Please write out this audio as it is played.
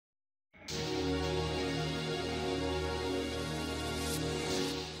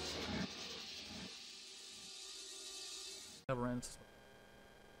Never ran into.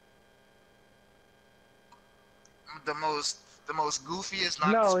 The most goofiest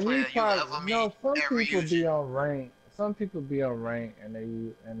No, Noctis he player you probably ever meet no. Some at people be Ryujin. on rank. Some people be on rank and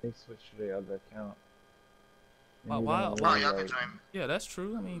they switch to their other account. And you don't Oh, really y'all can like. join me. Yeah, that's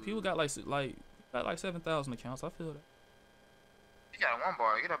true. I mean, people got like 7,000 accounts. I feel that. You got one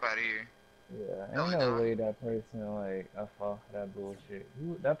bar. Get up out of here. Yeah, No, ain't you no don't. way that person like I fought for that bullshit.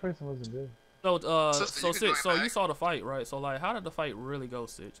 That person wasn't good. So Sister, so you can Sitch, join so you back. saw the fight, right? So like, how did the fight really go,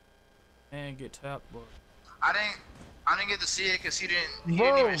 Sitch? And get tapped, but I didn't get to see it because he didn't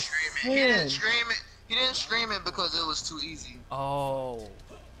Bro, even stream it. He didn't man. stream it. He didn't stream it because it was too easy. oh,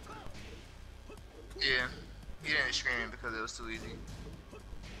 Yeah, he didn't stream it because it was too easy.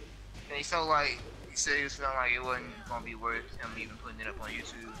 And he felt like he said he was feeling like it wasn't gonna be worth him even putting it up on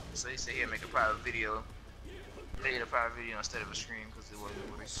YouTube. So he said he'd make a private video. Made a private video instead of a stream because it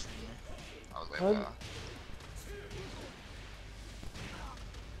wasn't worth streaming. I was like, What? wow.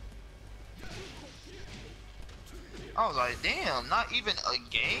 I was like, damn, not even a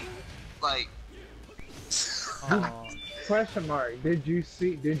game? Like, Question mark. Did you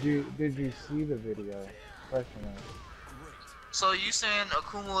see the video? Question mark. so you saying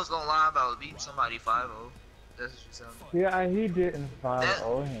Akuma was gonna lie about beating somebody 5-0? That's what you telling me. Yeah, he didn't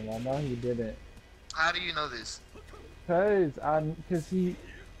 5-0 him. I know he didn't. How do you know this? Cause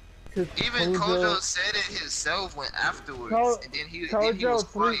Even Kojo said it himself when afterwards, and then he was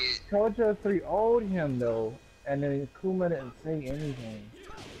quiet. Kojo 3-0'd him though, and then Kuma didn't say anything.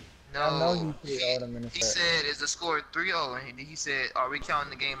 I know No, he 3-0'd him in the he set. said, is the score 3-0? And he said, are we counting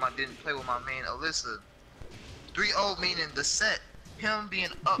the game I didn't play with my main Alyssa? 3-0 meaning the set. Him being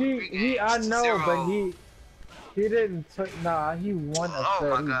up 3 games I to know, 0. but he didn't. Nah, he won a Oh set.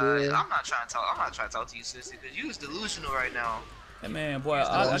 my god, He did. I'm not trying to talk to you, sister, because you was delusional right now. that man, boy,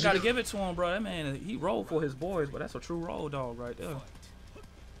 I gotta give it to him, bro. That man, he rolled for his boys, but that's a true roll dog right there.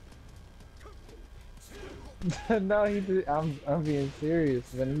 No, he did. I'm being serious.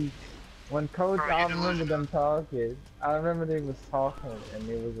 When Coach, Bro, I you're remember delusional. them talking. I remember they was talking, and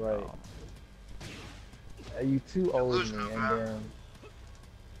it was like, "You too old me," Delusional, and bro.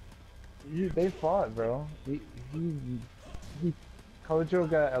 then they fought, bro. He Kojo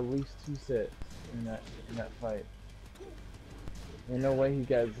got at least 2 sets in that fight. Ain't no way he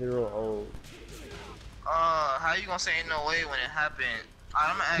got 0-0. How you gonna say ain't no way when it happened?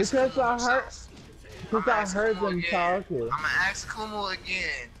 I'm gonna ask Because Kumu I heard, himself. because I heard them talking. I'm gonna ask Kumu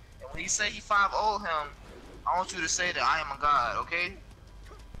again, and when he say he 5-0 him, I want you to say that I am a god, okay?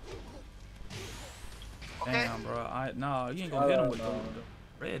 Okay? Damn, bro. Nah, you ain't gonna hit him with the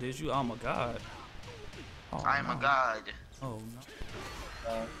red. Is you? I'm a god. Oh, I am no. a god. Oh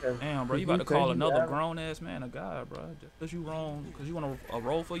no. 'Cause Damn, bro, you he about to said call he another averaged- grown ass man a god, bro? Just cause you wrong, cause you want a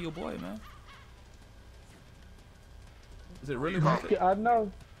roll for your boy, man. Is it really worth it? I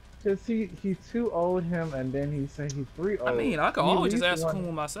know, cause he 2-0'd him, and then he said he 3-0. I mean, I could He at always just least ask won.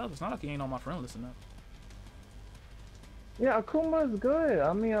 Akuma myself. It's not like he ain't on my friend list enough. Yeah, Akuma's good.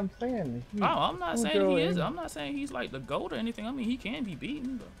 I mean, I'm saying. Oh, I'm not saying Kojo he is. and- I'm not saying he's like the GOAT or anything. I mean, he can be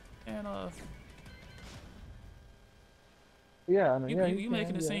beaten, but and Yeah, I know, yeah, you he making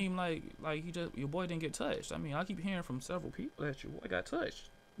can, it yeah. seem like he just your boy didn't get touched. I mean, I keep hearing from several people that your boy got touched.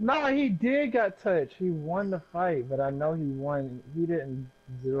 No, he did got touched. He won the fight, but I know he won. He didn't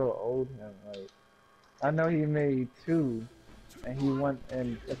 0-0 him. Like, I know he made 2, and he won.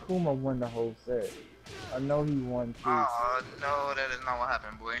 And Akuma won the whole set. I know he won 2. Oh no, that is not what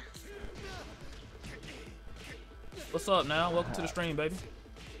happened, boy. What's up now? Welcome to the stream, baby.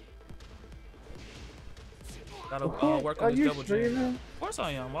 Gotta work Are on this you double jam. streaming? Of course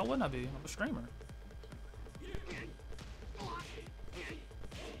I am. Why wouldn't I be? I'm a streamer.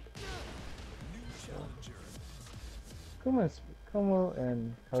 Kuma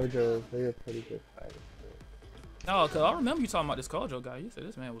and Kojo, they're pretty good fighters. No, cause I remember you talking about this Kojo guy. You said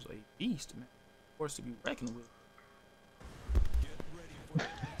this man was a beast, man. Of course to be reckoned with.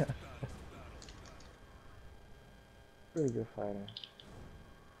 Pretty good fighter.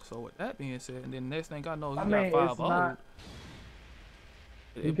 So with that being said, and then next thing I know, he I got mean, 5-0.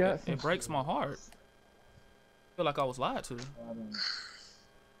 it's not. It breaks my heart. I feel like I was lied to.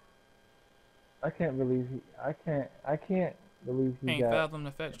 I can't believe he. I can't believe he Can't got. fathom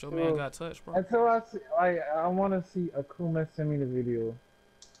the fact that your man got touched, bro. Until I see, I want to see Akuma send me the video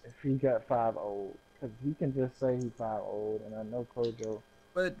if he got 5-0, because he can just say he 5-0, and I know Kojo.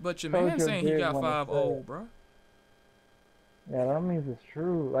 But your man Kojo saying he did got wanna 5-0, say- bro. Yeah, that means it's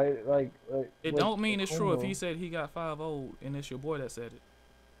true. Like. It with don't mean it's true if Akuma. he said he got 5-0 and it's your boy that said it.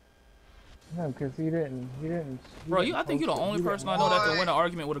 No, because he didn't. Bro, I think you're the only person I know that can win an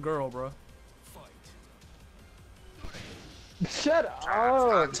argument with a girl, bro. Shut I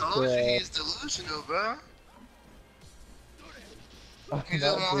up. told you he's delusional, bro. He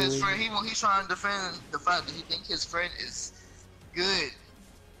just Not want his delusional. friend. He's trying to defend the fact that he think his friend is good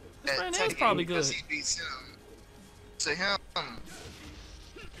His at friend is Tekken probably because good. he beats him. To him,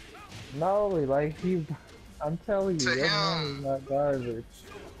 No, like I'm telling you, to your man him. is not garbage.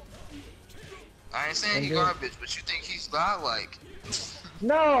 I ain't saying And he then- garbage, but you think he's godlike.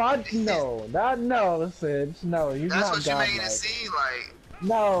 No, listen, no, he's That's not what you making it godlike. seem like.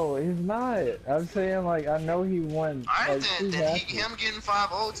 No, he's not. I'm saying like I know he won. I Like think two that matches. him getting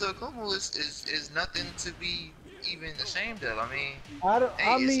 5-0 to Akumu is nothing to be even ashamed of. I mean, I don't.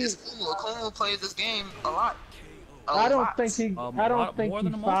 hey, I mean, it's Akumu. Akumu plays this game a lot. I don't think he. A I don't lot think more he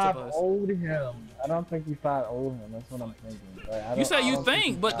than the most of us. 5-0'd him. I don't think he 5-0'd him. That's what I'm thinking. Like, You say you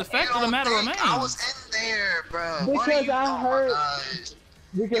think, but the fact of the matter remains. I was in there, bro. Because I heard. Oh my gosh.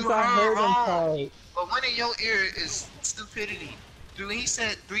 Because You I heard him wrong. talk. But one in your ear is stupidity. Dude, he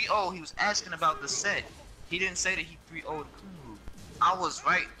said 3-0. He was asking about the set. He didn't say that he 3-0'd Kumu. I was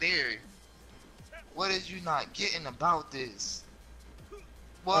right there. What is you not getting about this?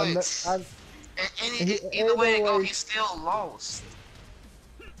 What? Either way it go, he still lost.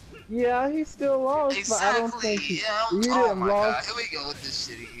 Yeah, he still lost, Exactly. but I don't think he Oh didn't my god. lost. Here we go with this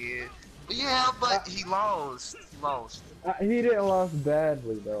shit again. But yeah, but he lost. He lost. He didn't lost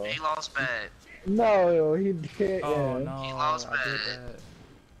badly though. He lost bad. No, he didn't. Oh no, He lost I did bad.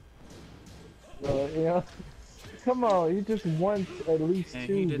 that. So, you know, come on, you just won at least And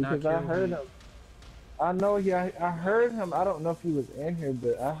two he did not because I kill heard me. him. I know, yeah, I heard him. I don't know if he was in here,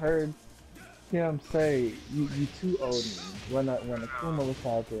 but I heard him say you 2-0'd me when Akuma was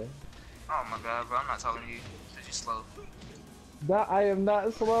talking. Oh my god, bro. I'm not talking to you. Cause you slow. That I am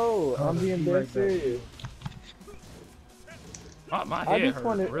not slow. I'm being dead serious. My I head just hurt,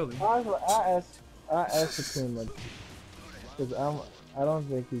 wanted. really. I asked Akuma because I don't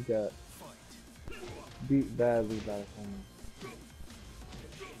think he got beat badly by Akuma.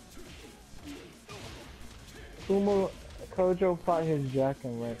 Kojo fought his Jack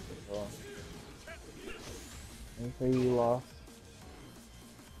and Rank before. And so you lost.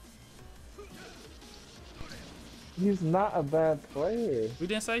 He's not a bad player. We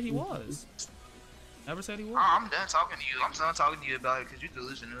didn't say he was. Never said he was. Oh, I'm done talking to you. I'm done talking to you about it because you're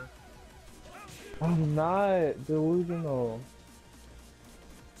delusional. I'm not delusional.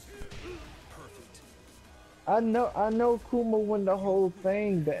 I know Kuma won the whole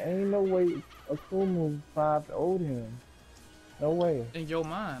thing. There ain't no way Akuma 5-0'd him. No way. In your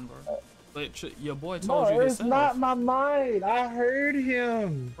mind, bro. But your boy No, told you it's himself. not my mind. I heard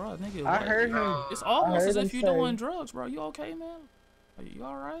him. Bro, nigga, I what? heard him. No. It's almost I as heard if him you say- doing drugs, bro. You okay, man? Are you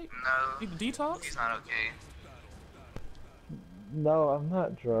alright? No, Need to detox? he's not okay. No, I'm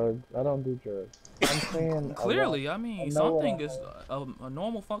not drugged. I don't do drugs. I'm saying Clearly, I mean, know what something I is a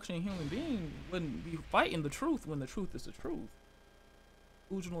normal functioning human being wouldn't be fighting the truth when the truth is the truth.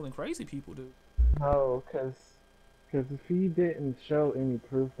 Delusional and crazy people do. No, cause if he didn't show any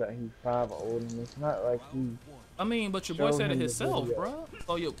proof that he's 5-0'd him, it's not like he. I mean, but your boy Show said it him the himself, video. bro.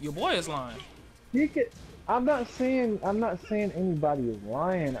 So your boy is lying. He could. I'm not saying anybody is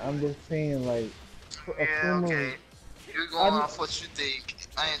lying. I'm just saying like. Yeah, Akuma- okay. You're going I'm- off what you think.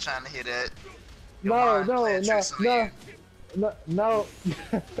 I ain't trying to hear that. No, Your mind playing tricks on you. no.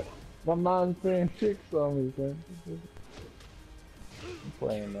 My mind's playing tricks on me, man. I'm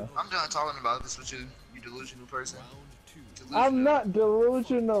playing now. I'm done talking about this with you, you delusional person. Delusional. I'm not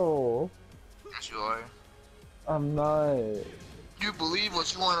delusional. Yes, you are. I'm not. You believe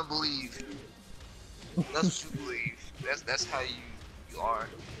what you want to believe. That's what you believe. That's how you are.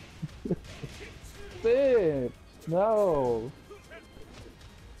 Bitch, no.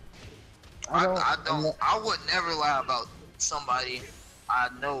 I would never lie about somebody I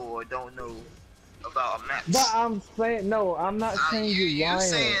know or don't know about a match. But I'm saying no. I'm not saying you you lying.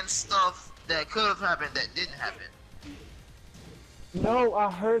 saying stuff that could have happened that didn't happen. No, I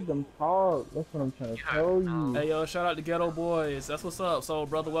heard them talk. That's what I'm trying to You heard tell them you. Hey, yo, shout out to Ghetto Boys. That's what's up. So,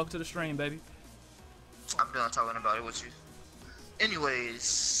 brother, welcome to the stream, baby. I'm done talking about it with you.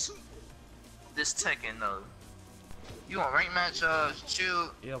 Anyways, this Tekken though. You want rank match?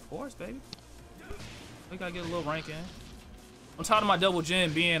 Chill. Yeah, of course, baby. We gotta get a little rank in. I'm tired of my double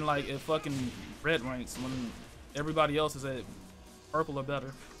gen being like at fucking red ranks when everybody else is at purple or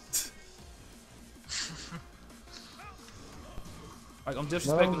better. Like, I'm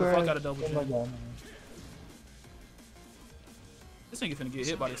disrespecting the fuck out of double gen. This nigga finna get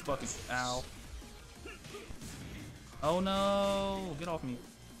hit by this fucking ow. Oh no, get off me.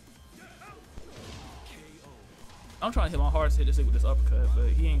 I'm trying to hit my hardest hit this nigga with this uppercut, but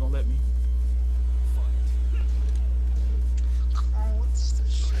he ain't gonna let me.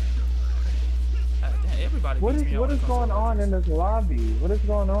 everybody beats me out. What is going on in this lobby? What is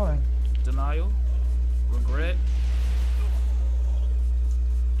going on? Denial, regret.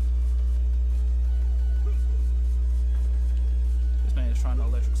 This man is trying to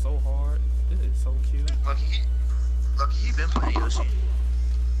electric so hard. This is so cute. Lucky he been playing Yoshi.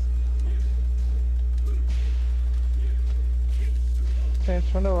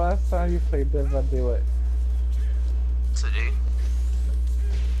 Since when the last time you played Dead by Daylight? Today.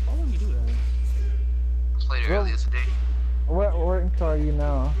 Why would you do that? Played it earlier today. What rank are you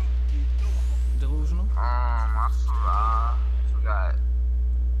now? Delusional. I forgot.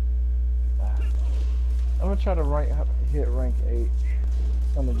 I'm gonna try to hit rank 8.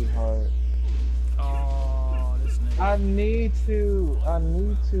 It's gonna be hard. Oh, this nigga. I need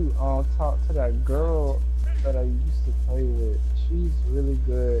to talk to that girl that I used to play with. She's really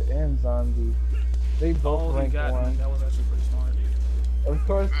good, and Zombie. They both rank 1. That was actually pretty smart. Of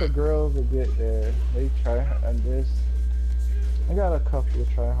course, the girls will get there. They try, and this. I got a couple of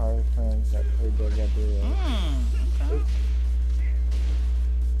try-hard friends that play Dead by Daylight. Okay.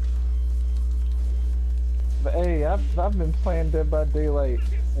 But hey, I've been playing Dead by Daylight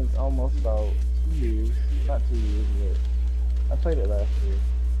since almost about 2 years. Not 2 years, but I played it last year.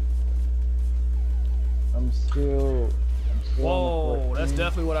 I'm still Whoa, that's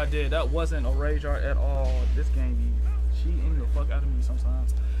definitely what I did. That wasn't a rage art at all. This game be cheating the fuck out of me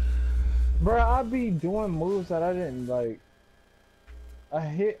sometimes. Bro, I be doing moves that I didn't like.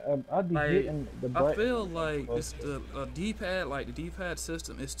 I'd be hitting the button. I feel like it's the D-pad, like the D-pad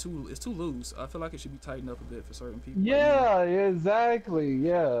system is too loose. I feel like it should be tightened up a bit for certain people. Yeah, exactly.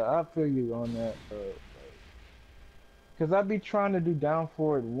 Yeah, I feel you on that. Cause I be trying to do down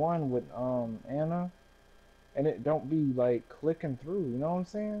forward 1 with Anna, and it don't be like clicking through. You know what I'm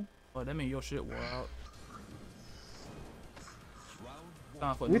saying? Oh, that mean your shit wore out.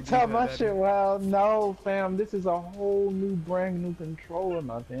 You tell my shit, well, no, fam, this is a whole new, brand new controller,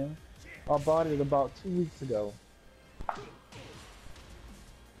 my fam. I bought it about 2 weeks ago.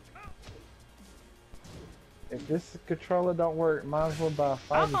 If this controller don't work, might as well buy a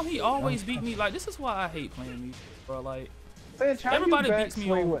fighter. How come he always beat me? Like, this is why I hate playing these, bro. Like, Cinch, everybody beats me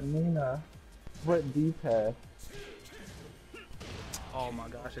on with Nina. What D-pad? Oh my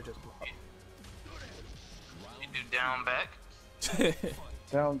gosh, it just. You do down back.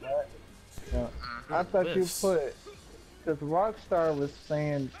 Down back. Yeah. I thought you put, because Rockstar was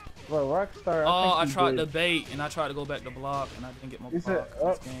saying, well, Rockstar. I tried to bait and I tried to go back to block and I didn't get my block. You said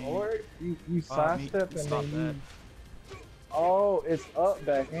up forward? You sidestep and then you. Oh, it's up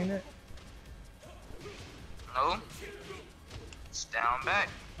back, ain't it? No. It's down back.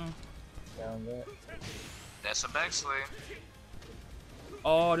 Down back. That's a backslay.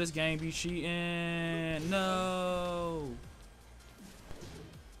 Oh, this game be cheating. No.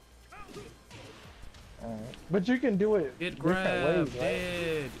 Alright. But you can do it Get different grabbed, ways, right?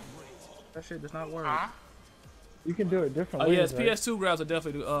 dead. That shit does not work. You can do it different Oh ways. yes, right? PS2 grabs are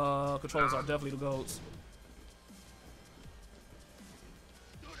definitely the controllers are definitely the goats.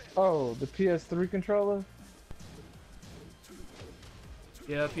 Oh, the PS3 controller?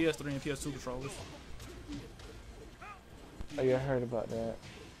 Yeah, PS3 and PS2 controllers. Oh yeah, I heard about that.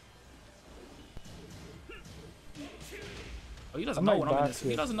 Oh, he doesn't know when I'm in his.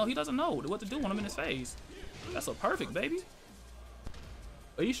 He doesn't know what to do when I'm in his face. That's a perfect, baby.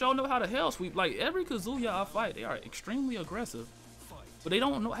 But he sure know how to hell sweep. Like every Kazuya I fight, they are extremely aggressive, but they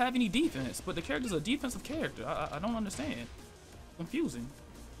don't have any defense. But the character's a defensive character. I don't understand. Confusing.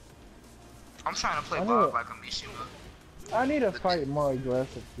 I'm trying to play Bob like a Mishima. I need to fight more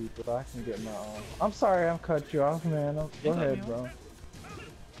aggressive people so I can get my own. I'm sorry I'm cut you off, man. Go ahead, bro.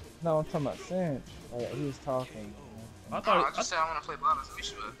 No, I'm talking about Cinch. Like, he was talking. I just said I want to play Bob as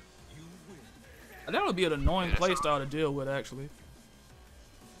Mishima. That would be an annoying playstyle to deal with, actually.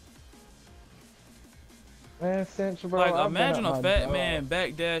 Man, Cinch, bro. Like, imagine a fat man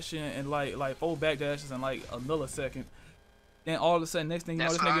backdashing and like 4 backdashes in like a millisecond. Then all of a sudden, next thing you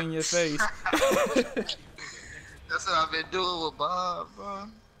know, this nigga in your face. That's what I've been doing with Bob,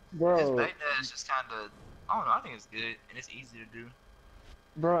 bro. His backdash is kind of, I don't know, I think it's good and it's easy to do.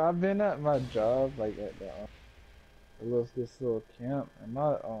 Bro, I've been at my job, like at this little camp, and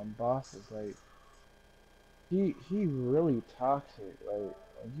my boss is like, he really toxic. Like,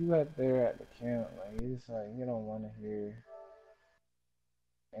 when you out there at the camp, like, he's like, you don't want to hear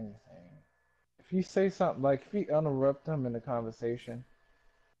anything. If you say something, like, if you interrupt him in the conversation,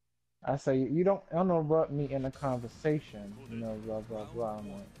 I say, you don't interrupt me in a conversation, you know, blah, blah, blah.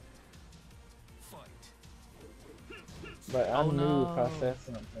 I'm like, but I knew if I said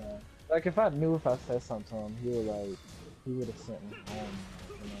something, like, if I knew if I said something to him, he would have sent me home,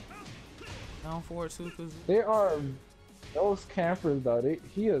 you know. Down 4-2, cause They are those campers though.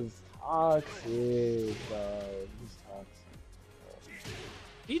 He is toxic, dog. He's toxic.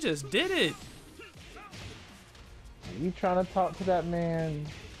 he just did it. You trying to talk to that man?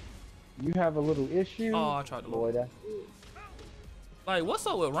 You have a little issue. Oh, I tried to boy. That's it. Like, what's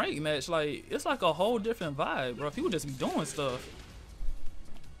up with rank match? Like, it's like a whole different vibe, bro. People just be doing stuff.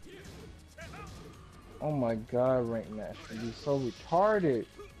 Oh my god, rank match can be so retarded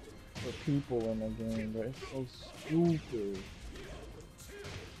for people in the game, but it's so stupid.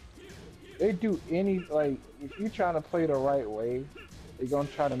 They do any, like, if you trying to play the right way, they're gonna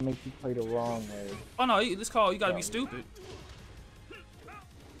try to make you play the wrong way. Oh no, this call you gotta be stupid.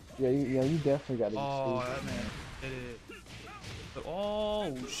 Yeah, you definitely gotta be Oh, stupid. that man did it.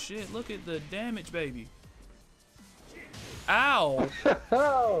 Oh shit! Look at the damage, baby. Ow!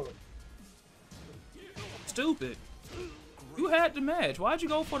 Oh! Stupid. You had the match. Why'd you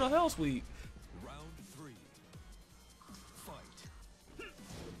go for the hellsweep? Round 3. Fight.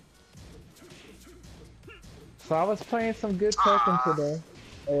 So I was playing some good Tekken today.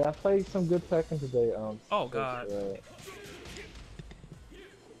 Hey, I played some good Tekken today. Oh god.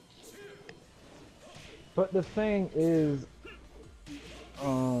 But the thing is,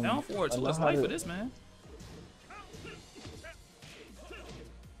 Down 4-2. Let's fight for this, man.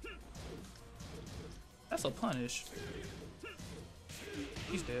 That's a punish.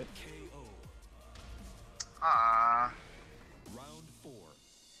 He's dead. Ah. Round 4.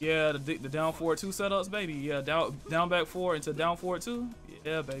 Yeah, the down 4-2 setups, baby. Yeah, down back 4 into down 4-2.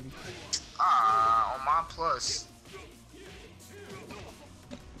 Yeah, baby. Ah, on my plus.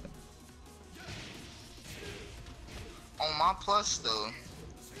 On my plus though.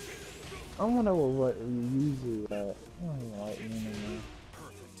 I don't know what we usually I don't even like me anymore.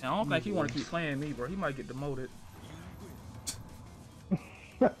 I don't think he want to keep playing me, bro. He might get demoted.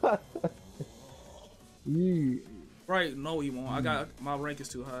 You Right? No, he won't. I got my rank is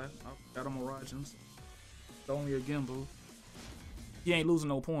too high. I got him on Rajans. It's only a Gimbo. He ain't losing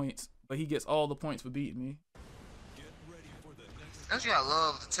no points, but he gets all the points for beating me. Don't you gotta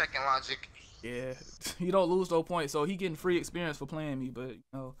love the Tekken logic? Yeah, he don't lose no points, so he getting free experience for playing me. But you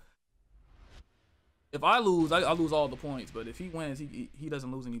know, if I lose, I lose all the points. But if he wins, he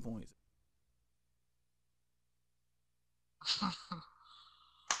doesn't lose any points.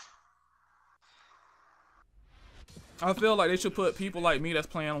 I feel like they should put people like me that's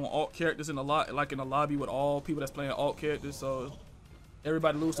playing on alt characters in the like in the lobby with all people that's playing alt characters, so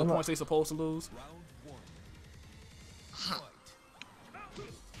everybody lose the points they supposed to lose.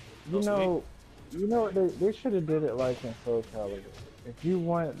 you know they should have did it like in Soul Calibur. If you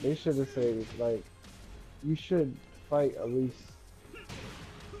want, they should have said like you should fight at least.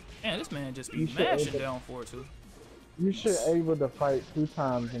 Man, this man just be mashing down 4-2. You should able to fight 2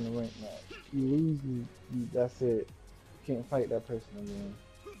 times in the rank match. You lose, you that's it. You can't fight that person again.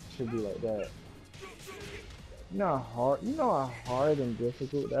 It should be like that. You know how hard and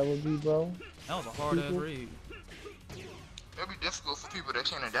difficult that would be, bro? That was a hard ass read. It'll be difficult for people that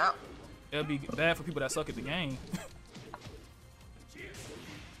can't adapt. It'll be bad for people that suck at the game.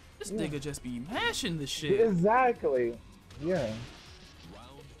 This nigga just be mashing the shit. Exactly. Yeah.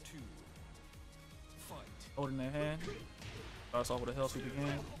 Round 2. Fight. Holding their hand. Starts off with a hellsweep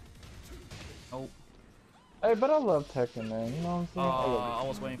again. Nope. Hey, but I love Tekken, man. You know what I'm saying? I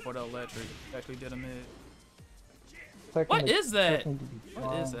was waiting for the electric. Actually did a mid. Tekken What is that? Tekken to be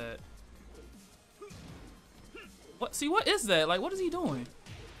What is strong. that? What? See, what is that? Like, what is he doing?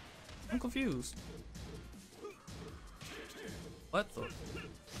 I'm confused. What the?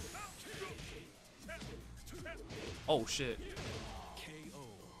 Oh shit.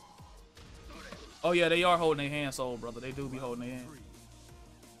 Oh yeah, they are holding their hand, soul brother. They do be holding their hand.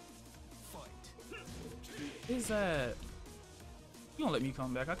 What is that? You don't let me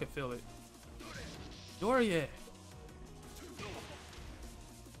come back. I can feel it. Doria.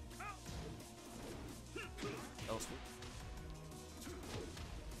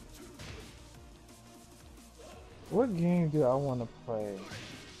 What game do I want to play?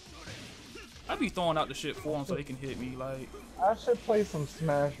 I be throwing out the shit for them so they can hit me. Like, I should play some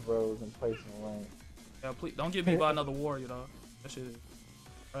Smash Bros and play some rank. yeah, please don't get me by another warrior though. That shit is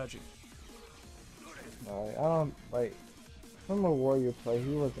tragic. Like, I don't like. From a warrior play,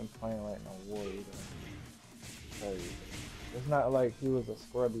 he wasn't playing like no warrior. Though. Like, it's not like he was a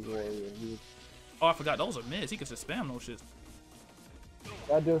scrubby warrior. He was. Oh, I forgot those are mids. He can just spam those shits.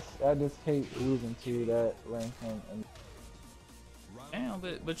 I just hate losing to that rank and Damn,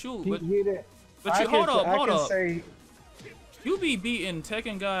 but you he did. but you hold up. Say, You be beating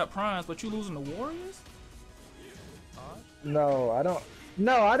Tekken God Primes, but you losing the warriors? no, I don't.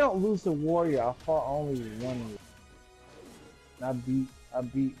 No, I don't lose the warrior. I fought only one. I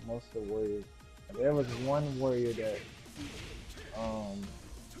beat most of the warriors. There was one warrior that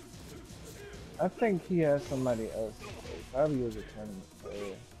I think he has somebody else. Probably was a tournament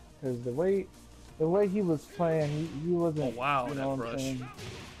player. Cause the way he was playing, he wasn't. Oh wow, you that know what I'm brush. saying?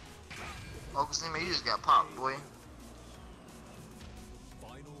 Augustine, man, you just got popped, boy.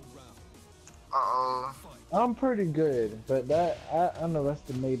 Final round. Uh-oh. I'm pretty good, but that I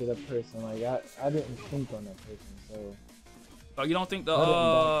underestimated a person. Like I didn't think on that person, so. Oh, you don't think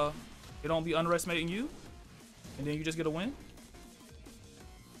the it don't be underestimating you, and then you just get a win?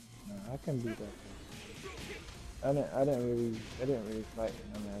 No, I can beat that person. I didn't really fight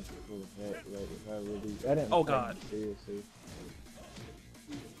him as cool as that. Like if I didn't. Oh, fight God. him seriously.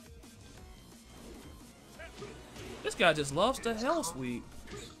 This guy just loves the hell sweep.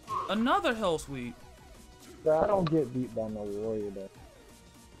 Another hell sweep. So I don't get beat by no warrior though.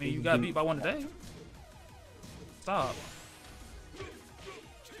 I mean, you got beat by one today. Stop.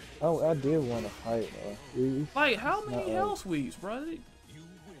 Oh, I did want to fight though. Like, how many like- hell sweeps, bro? You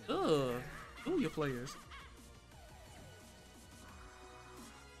win. Ugh. Who your players?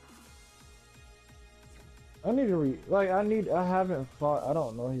 I need to I haven't fought. I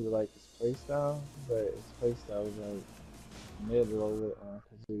don't know he like his playstyle, but his playstyle was like mid roll on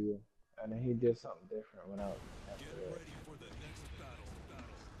Kazuya, and then he did something different when I was after Get that. ready for the next battle.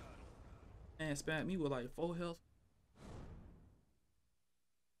 Man, spam me with like 4 health.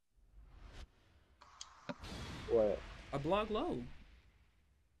 What? I blocked low.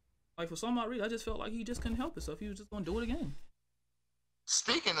 Like, for some odd reason, I just felt like he just couldn't help himself. He was just gonna do it again.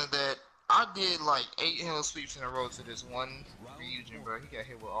 Speaking of that, I did like 8 hell sweeps in a row to this one Ryujin, bro. He got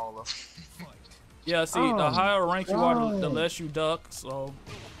hit with all of them. Yeah, see, the Oh, higher rank you are, the God. less you duck. So,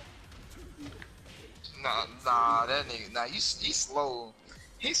 Nah, that nigga, nah, he's slow.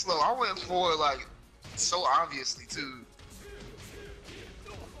 He's slow. I went for it like so obviously too.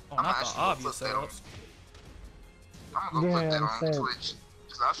 oh, I'm not the actually obvious gonna put that setups. I'm gonna Yeah, put that I'm on saying. Twitch.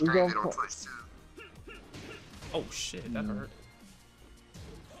 Cause I We streamed gonna it on put- Twitch too. Oh shit, that Mm. hurt.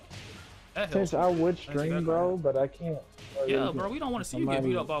 That helps. Since I would Thank you, stream, that bro, hurt. but I can't. Yeah, bro, we don't want to see you get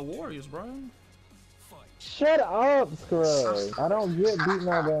Somebody- beat up by warriors, bro. Shut up, Scrub. I don't get beat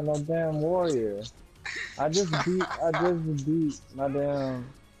by no damn warrior. I just beat my damn.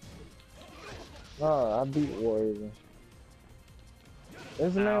 No, I beat warriors. and shit.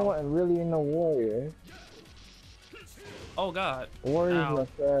 This Ow. man wasn't really in the warrior. Oh god. Warriors Ow. are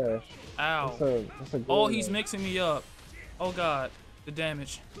trash. Ow. It's a good Oh, he's one. mixing me up. Oh god. The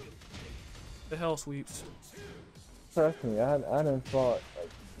damage. The hell sweeps. Trust me, I done fought like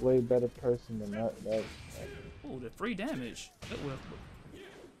way better person than that. Oh, the free damage. That will.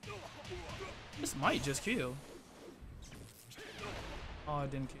 This might just kill. Oh,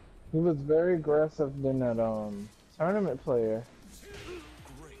 it didn't kill. He was very aggressive than that tournament player.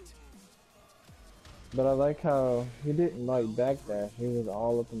 Great. But I like how he didn't like backdash. He was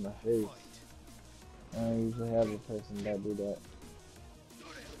all up in the face. I usually have a person that do that.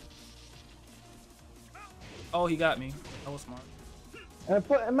 Oh, he got me. That was smart.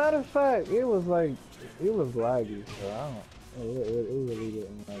 And matter of fact, it was laggy, so I don't. It really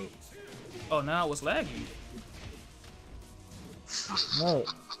didn't like. Oh, now it was laggy.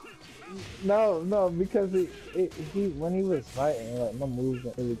 No, because he when he was fighting, like my moves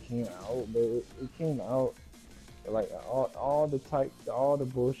didn't really came out, but it came out like all the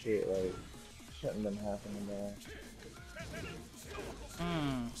bullshit like shouldn't been happening there.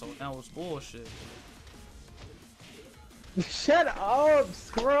 So that was bullshit. Shut up,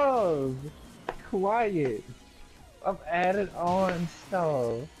 Scrubs! Quiet. I've added on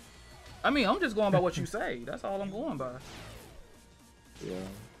stuff. I mean, I'm just going by what you say. That's all I'm going by. Yeah.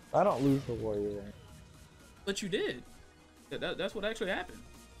 I don't lose the warrior. But you did. That's what actually happened.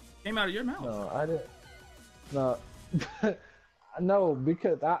 Came out of your mouth. No, I didn't. No. No,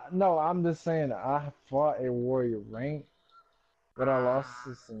 because I'm just saying that I fought a warrior rank, but I lost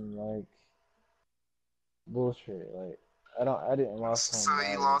to some like bullshit. Like I didn't lost So on you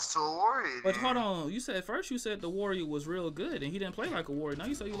Mario. lost to a warrior. But then. hold on, you said the warrior was real good and he didn't play like a warrior. Now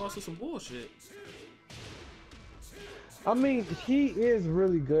you say you lost to some bullshit. I mean, he is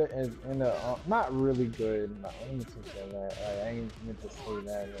really good in the not really good. No, let me say that. Like, I ain't meant to say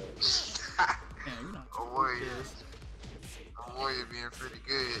that. Man, you're not A warrior. A warrior being pretty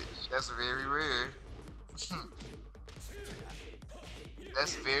good. That's very rare.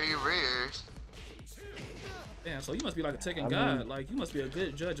 That's very rare. Damn, so you must be like a Tekken I god. mean- Like you must be a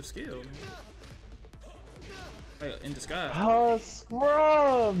good judge of skill. Like, in disguise. Oh,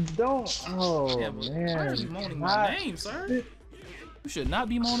 Scrub! Don't. Oh Yeah, but why are man. you moaning my God. name, sir? You should not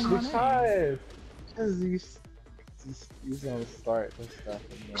be moaning my name. Because you gonna start this stuff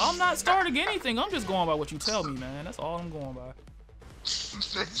again. I'm not starting anything. I'm just going by what you tell me, man. That's all I'm going by. This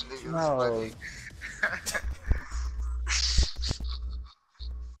nigga's No. funny.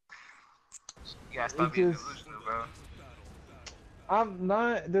 You gotta stop being delusional, bro. I'm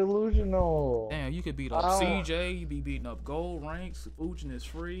not delusional. Damn, you could beat up CJ, you be beating up gold ranks, Fujin is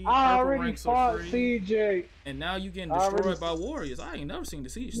free, I purple already ranks are fought free, CJ. and now you getting destroyed by warriors. I ain't never seen the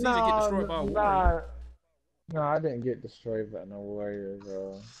CJ get destroyed by a warrior. No, I didn't get destroyed by no warrior,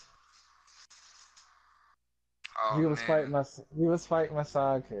 bro. Oh, He was man. fighting my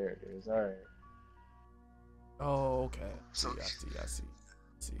side characters. All right. Oh, okay. So- I see.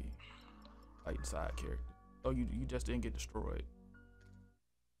 Fighting side character. Oh, you just didn't get destroyed.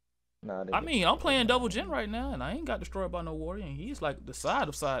 No, I mean, I'm playing double gen right now, and I ain't got destroyed by no warrior, and he's like the side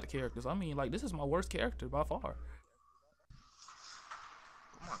of side characters. I mean, like, this is my worst character by far.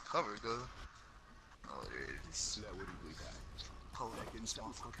 I'm on cover, though. Oh, there it is. Hold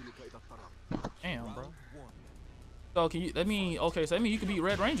on. Damn, bro. So can you? That mean okay? So that mean you could beat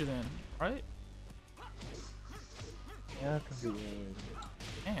Red Ranger then, right? Yeah, I can be.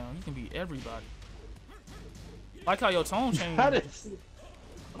 Damn, you can beat everybody. Like how your tone changed. I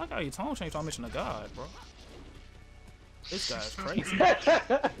like how your tone changed on Mission of God, bro. This guy's crazy.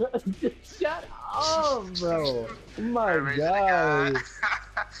 Shut up, bro. Oh my Raise the god. guy.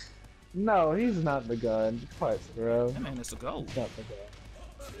 No, he's not the god. Parts, bro. That man is a goat. He's not the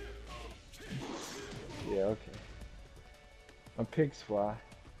god. Yeah, okay. A pig swat.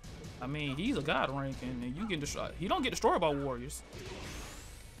 I mean, he's a god rank, and you get destroyed. He don't get destroyed by warriors.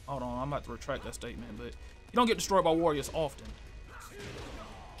 Hold on, I'm about to retract that statement, but you don't get destroyed by warriors often.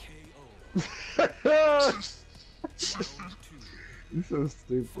 You're so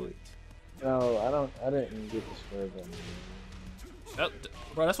stupid. No, I didn't get destroyed by him.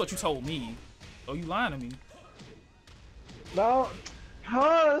 Bro, that's what you told me. Oh, you lying to me. No,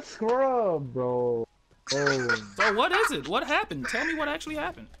 huh, scrub, bro. Oh. So what is it? What happened? Tell me what actually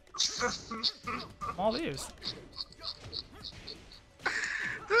happened. I'm all ears.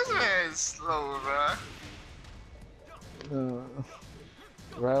 This man is slow, bro.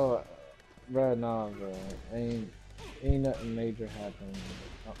 Bro, nah, bro. Ain't nothing major happened.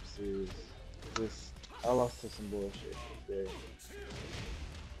 I'm serious. Just I lost to some bullshit today.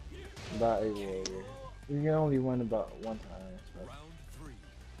 About a warrior. You can only win about one time. So.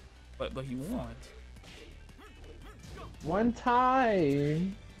 But he won. One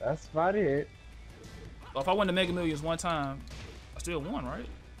time. That's about it. So if I win the Mega Millions one time, I still won, right?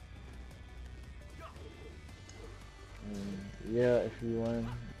 Yeah, if you win.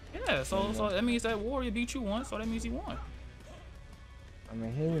 Yeah, so that means that warrior beat you once, so that means he won. I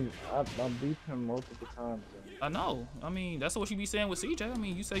mean, I beat him multiple times. I know. I mean, that's what you be saying with CJ. I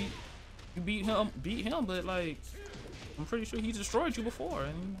mean, you say you beat him, but like, I'm pretty sure he destroyed you before.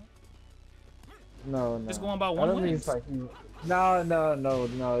 And No. it's going by I one don't mean win. it's like no.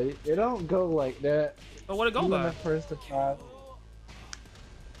 It don't go like that. So what it go You win by? the first to 5.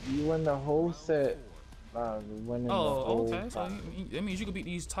 You win the whole set. Winning the Oh, whole okay. So that means you could beat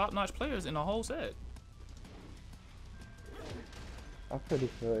these top-notch players in the whole set. I pretty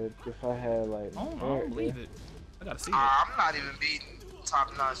could if I had like. I don't believe it. I gotta see it. I'm not even beating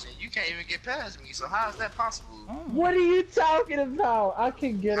top notch, and you can't even get past me. So how is that possible? Oh. What are you talking about? I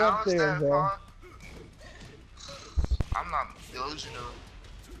can get How up is there, that bro. far? I'm not delusional.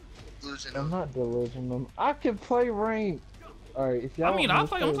 I'm not delusional. I can play rank. Alright, if y'all. I mean, I'm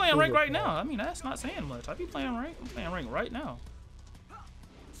playing rank right now. now. I mean, that's not saying much. I be playing rank. I'm playing rank right now.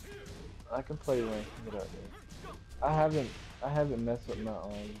 I can play rank. Get up there. I haven't messed with my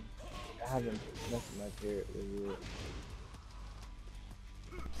I haven't messed with my character yet.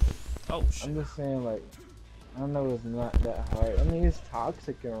 Oh shit. I'm just saying, like, I know it's not that hard. I mean, it's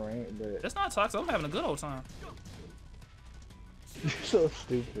toxic in rank, but That's not toxic. I'm having a good old time. you're so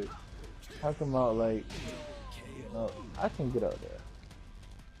stupid. Talking about like, no, I can get out there.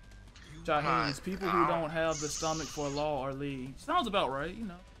 Jaheem's people who don't have the stomach for law or league. Sounds about right, you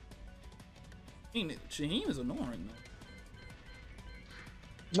know. I mean, Shaheem is annoying though.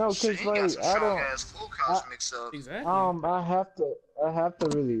 No, cause Shit, he got like some I strong don't. ass full cosmic up. Exactly. I have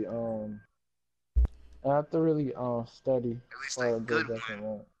to really study At least for a a good good one.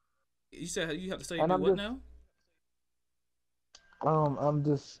 rank. You said you have to say And do I'm what just- now? I'm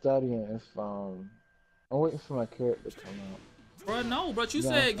just studying if I'm waiting for my character to come out. Bro, no, but you Yeah,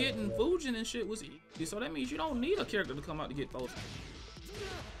 said getting Fujin and shit was easy, so that means you don't need a character to come out to get those.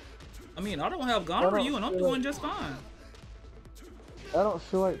 I mean, I don't have Gon for you, and I'm doing just fine. I don't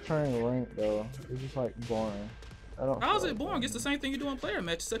feel like trying rank though. It's just like boring. I don't. How's feel it like boring? It's the same thing you do in player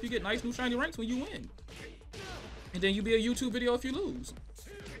match, except you get nice new shiny ranks when you win. And then you be a YouTube video if you lose.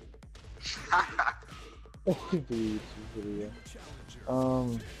 The YouTube video.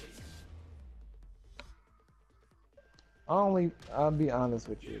 I'll be honest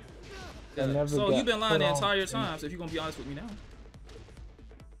with you. I Yeah. never So got you've been lying put the on entire in- time, so if you're gonna be honest with me now.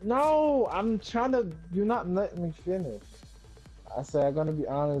 No, I'm trying to. You're not letting me finish. I said I'm gonna be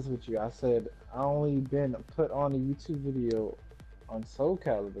honest with you. I said I only been put on a YouTube video on Soul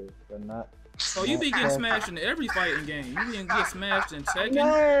Calibur, but not. So you be getting not- smashed in every fighting game. You be get smashed in Tekken,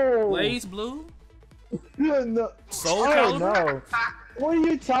 No. Blaze Blue, No. Soul Oh, Calibur. no. What are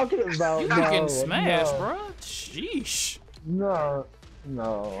you talking about? You be no, getting smashed, no, bro. Sheesh. No.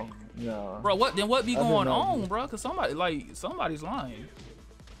 Bro, what then? What be I did going not on, do- bro? Cause somebody's lying.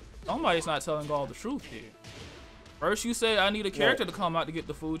 Somebody's not telling all the truth here. First you say I need a character to come out to get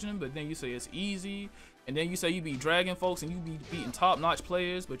the Fujin, but then you say it's easy, and then you say you be dragging folks and you be beating top-notch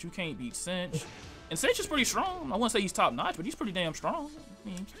players, but you can't beat Cinch. And Cinch is pretty strong. I wouldn't say he's top-notch, but he's pretty damn strong. I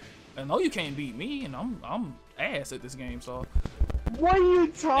mean, I know you can't beat me, and I'm ass at this game, so. What are you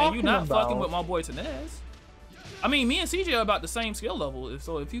talking And you not about? fucking with my boy Tenez. I mean, me and CJ are about the same skill level.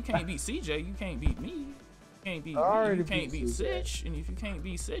 So if you can't beat CJ, you can't beat me. You can't beat I already me. You can't beat beat CJ. Sitch. And if you can't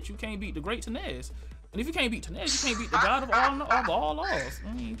beat Sitch, you can't beat the great Tenez. And if you can't beat Tenez, you can't beat the god of all laws.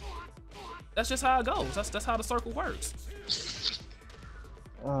 I mean, that's just how it goes. That's how the circle works.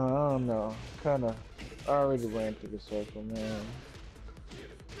 I don't know. Kinda already ran through the circle, man.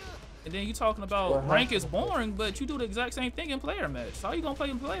 And then you talking about What rank is happened? boring, but you do the exact same thing in player match. So how you gonna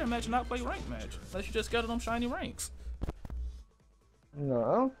play in player match and not play rank match? Unless you just get them shiny ranks.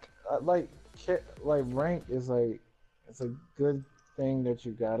 No, like rank is like it's a good thing that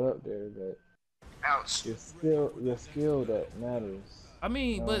you got up there, but Ouch. your skill that matters. I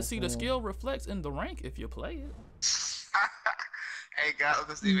mean, No, but see, the no. skill reflects in the rank if you play it. Hey, God,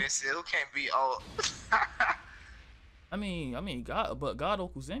 Uncle Steven said, who can't beat all? I mean, God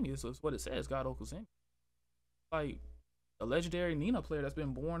Okuzemi is what it says. God Okuzemi, like a legendary Nina player that's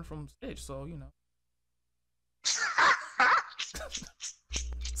been born from Stitch. So you know.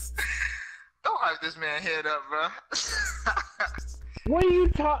 Don't hype this man head up, bro. What are you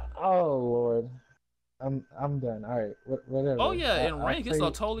talking? Oh Lord, I'm done. All right, whatever. Oh yeah, in I'll rank it's a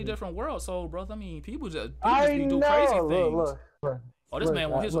play- totally different world. So, brother, I mean, people just I be know. do crazy things. Look. Oh, this man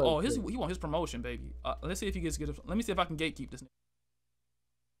want his. Look, Oh, he want his promotion, baby. Let's see if he gets good. Let me see if I can gatekeep this.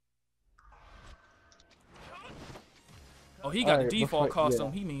 Oh, he got Alright, the default before- costume.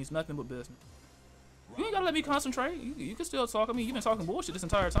 yeah. He means nothing but business. You ain't gotta let me concentrate. You can still talk. I mean, you've been talking bullshit this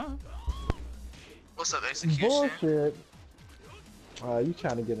entire time. What's up, execution? Bullshit. You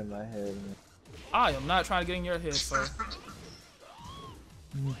trying to get in my head? Man. I am not trying to get in your head, sir.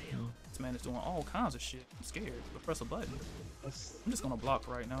 This man is doing all kinds of shit. I'm scared. But press a button. I'm just gonna block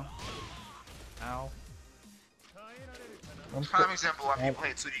right now. Ow. I'm Prime example why people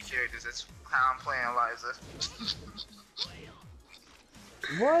play 2D characters. That's how I'm playing Liza.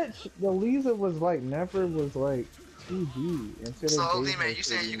 What? The Lisa was like never was like 2D until So, they Lee, gave man, her you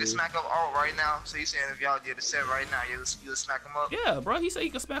saying you 3D. can smack up all right now? So you saying if y'all did a set right now, you'll smack them up? Yeah, bro. He said he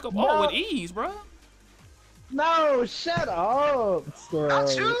can smack up No. all with ease, bro. No, shut up, sir.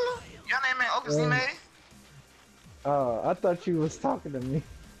 Not you? Your name ain't Okazime? I thought you was talking to me.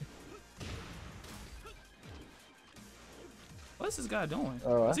 What's this guy doing?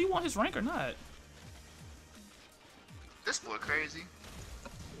 Oh, Does he want his rank or not? This boy crazy.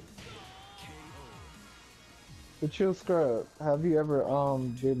 The Chill Scrub, have you ever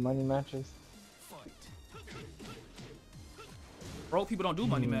did money matches? Broke people don't do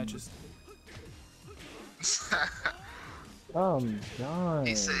money matches. I'm done.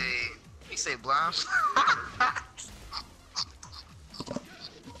 He say blind.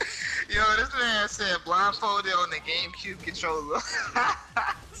 Yo, this man said blindfolded on the GameCube controller.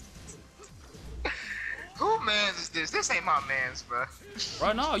 Who mans is this? This ain't my mans, bro.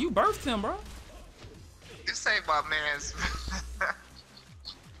 Bro, no, you birthed him, bro. This ain't my mans.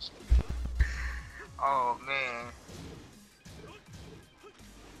 Oh man.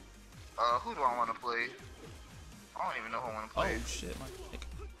 Who do I want to play? I don't even know who I want to play. Oh shit, my dick.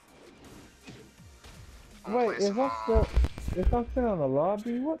 I wanna Wait, play some, if I'm still in the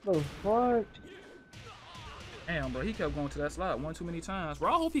lobby, what the fuck? Damn, bro, he kept going to that slot one too many times. Bro,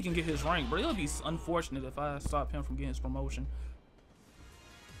 I hope he can get his rank, bro. It'll be unfortunate if I stop him from getting his promotion.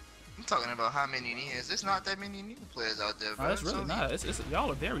 I'm talking about how many Nias. There's not that many Nia players out there, bro. No, that's really So- not. It's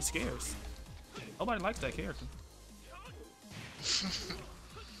y'all are very scarce. Nobody likes that character.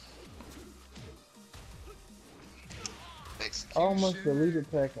 Execution. Almost deleted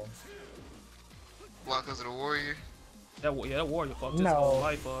Tekken. Why, 'cause of the warrior? That warrior fucked his whole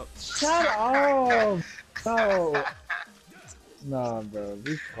life up. Shut up! No. Nah, bro.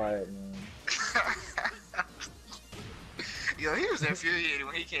 Be quiet, man. Yo, he was infuriated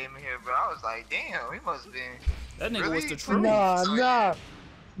when he came in here, bro. I was like, damn, he must have been. That nigga Really? was the truth. Nah, So, nah.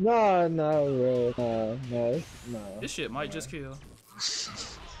 No, bro. No. This shit might just kill.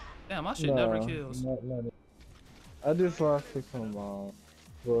 Damn, my shit never kills. No. I just lost to some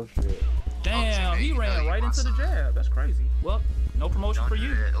bullshit. Damn, he ran right into the jab. That's crazy. Well, no promotion for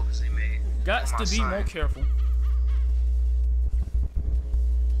you. Gots to be more careful.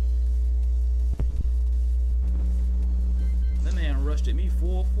 That man rushed at me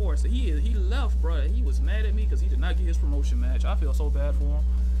full force. He left, bro. He was mad at me because he did not get his promotion match. I feel so bad for him.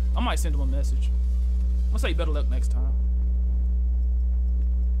 I might send him a message. I'm gonna say better luck next time.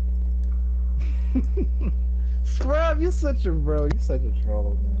 Scrub, you're such a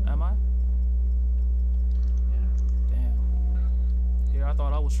troll, man. Am I? Damn. Yeah, I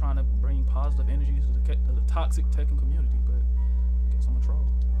thought I was trying to bring positive energies to the toxic Tekken community, but I guess I'm a troll.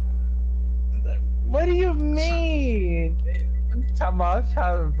 What do you mean? I'm talking about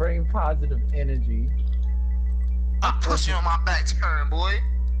trying to bring positive energy. I'm pushing on my back turn, boy.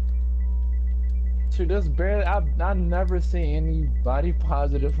 Dude, that's barely. I've never seen anybody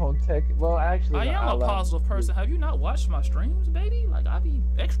positive on Tekken. Well, actually, I am a positive person. Have you not watched my streams, baby? Like, I be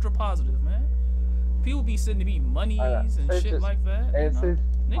extra positive, man. People be sending me monies and shit like that.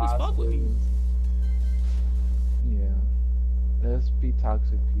 Niggas fuck with me. Yeah. Let's be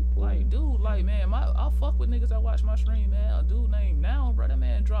toxic people. Like, dude, like, man, I'll fuck with niggas that watch my stream, man. A dude named Now, bro, that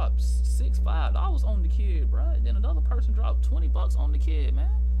man dropped $5 on the kid, bro. And then another person dropped $20 on the kid, man.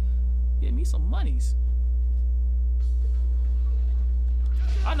 Give me some monies.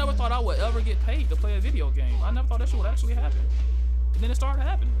 I never thought I would ever get paid to play a video game. I never thought that shit would actually happen. And then it started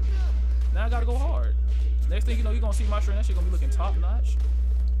happening. Now I gotta go hard. Next thing you know, you're gonna see my stream, that shit gonna be looking top notch.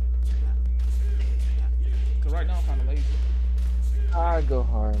 Cause right now I'm kinda lazy. I go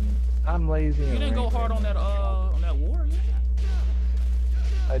hard, man. I'm lazy. You didn't go hard on that war yet?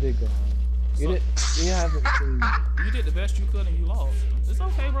 I did go hard. You haven't seen. You did the best you could and you lost. It's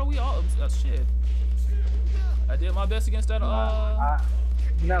okay, bro. We all shit. I did my best against that.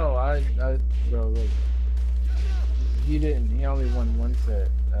 Bro, look. He didn't. He only won one set.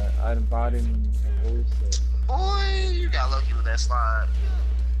 I bought him the whole set. Boy, you got lucky with that slide.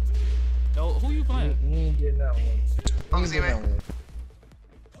 Yo, who you playing? He ain't getting that one. He ain't getting that one.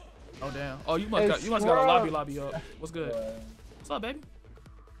 Oh damn. Oh, you must got a lobby up. What's good? What's up, baby?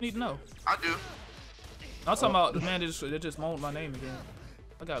 Need to know. I do. I'm talking about the man that just moaned my name again.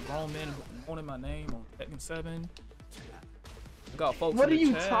 I got grown men moaning my name on Tekken 7. I got folks. What are in the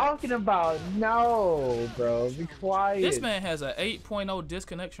you chat. talking about? No, bro. Be quiet. This man has an 8.0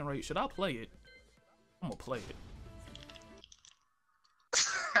 disconnection rate. Should I play it? I'm gonna play it.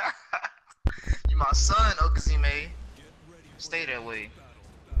 You my son, Okazime. Stay that way.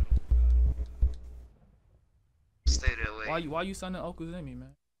 Stay that way. Why you sending Okazime,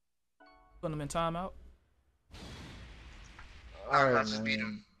 man? Putting him in timeout? I just beat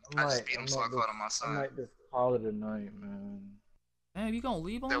him. I just beat him, so I called him my son. I might just call it a night, man. Man, you gonna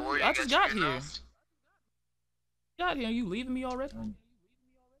leave on That me? warrior I just got got you here. enough? Got here. You leaving me already?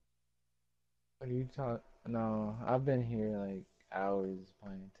 What are you talking? No, I've been here like hours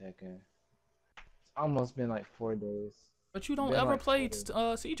playing Tekken. It's almost been like 4 days. But you don't Been ever like play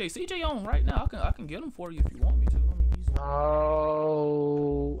 4 days. CJ. CJ on right now. I can get him for you if you want me to. I mean, he's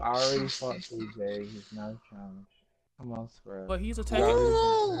Oh, I already fought CJ. He's not a challenge. Come on, Scrub. But he's a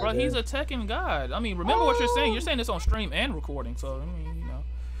Tekken, bro. He's a Tekken god. I mean, remember what you're saying. You're saying this on stream and recording, so I mean, you know,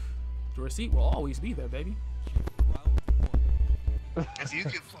 the receipt will always be there, baby. If you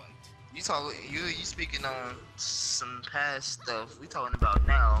could, you speaking on some past stuff. We talking about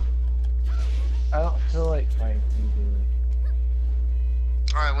now. I don't feel like fighting CJ.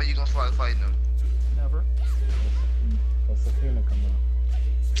 All right, when you gonna start fighting them? Never. What's the Safina come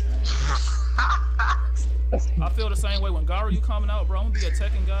I feel the same way when Garu coming out, bro. I'm gonna be a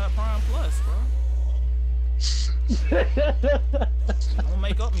Tekken god Prime Plus, bro. I'm gonna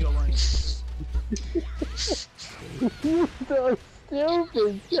make up your rank. You so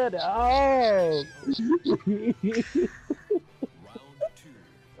stupid. Shut up.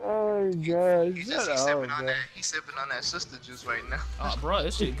 Oh god. He's Shut just up, sipping on bro. that. He's sipping on that sister juice right now. Bro,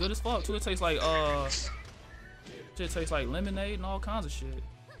 this shit good as fuck too. It tastes like shit tastes like lemonade and all kinds of shit.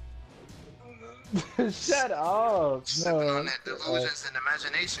 Shut up. Sipping No. on that delusions and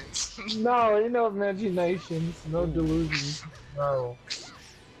imaginations. No, ain't no imaginations, no delusions. No.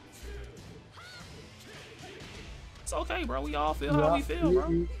 It's okay, bro. We all feel how we feel,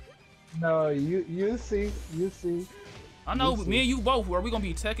 bro. No, you see. I know We'll me see. and you both, where we gonna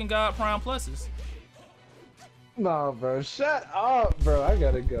be Tekken God Prime Pluses. No, bro. Shut up, bro. I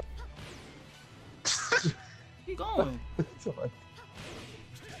gotta go. Keep going.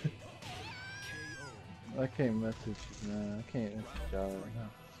 I can't message you, man. I can't message y'all right now.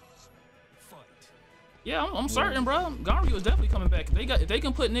 Yeah, I'm certain, bro. Ganryu is definitely coming back. If they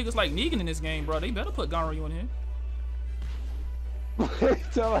can put niggas like Negan in this game, bro, they better put Ganryu in here.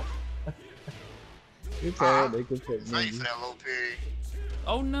 You tell they can put Ready me. for that low period.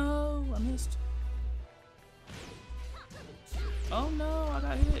 Oh no, I missed. Oh no, I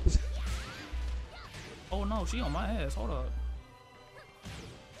got hit. Oh no, she on my ass. Hold up.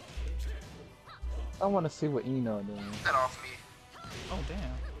 I want to see what Eno doing. Get off me. Oh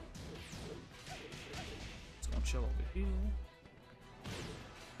damn. Just gonna chill over here.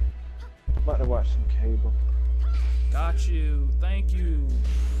 About to watch some cable. Got you. Thank you.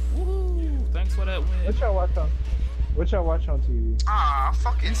 Woohoo! Thanks for that win. What y'all watch on? What y'all watch on TV? Ah,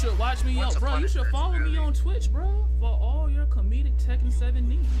 fucking. You should watch me on, Once bro. upon You a should time, follow me really. on Twitch, bro, for all your comedic Tekken 7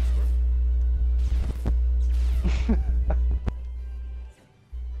 needs, bro.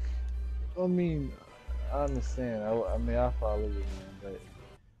 I mean, I understand. I mean, I follow you, man. But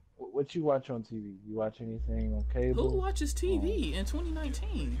what you watch on TV? You watch anything on cable? Who watches TV in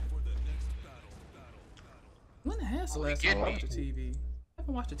 2019? When has the Well, last you time I get watched me. a TV? I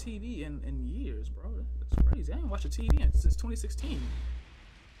haven't watched a TV in years, bro. That's crazy. I haven't watched a TV since 2016.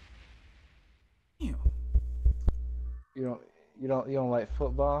 Damn. You don't like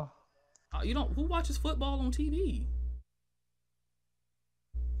football? You don't. Who watches football on TV?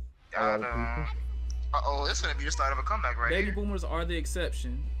 God, uh-oh, it's gonna be the start of a comeback right Baby here. boomers are the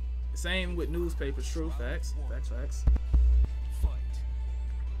exception. Same with newspapers. True facts. Facts.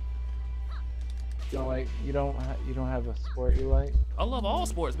 You don't have a sport you like? I love all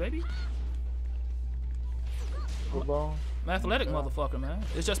sports, baby. Football? I'm an athletic motherfucker, man.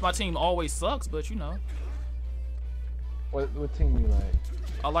 It's just my team always sucks, but you know. What team you like?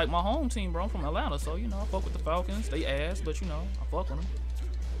 I like my home team, bro. I'm from Atlanta, so you know, I fuck with the Falcons. They ass, but you know, I fuck with them.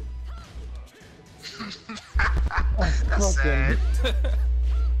 That's sad.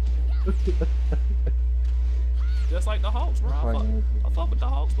 Just like the Hawks, bro. I fuck with the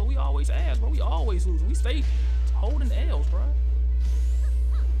Hawks, but we always ass, bro. We always lose. We stay holding L's, bro.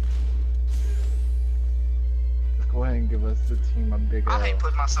 Go ahead and give us the team a big L. I hate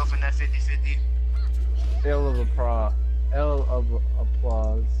putting myself in that 50-50. L of applause. L of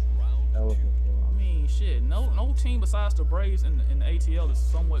applause. L of applause. I mean, shit. No team besides the Braves and the ATL is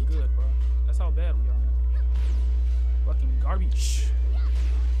somewhat good, bro. That's how bad we are. Fucking garbage.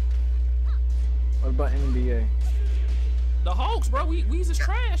 What about NBA? The Hawks, bro. We's is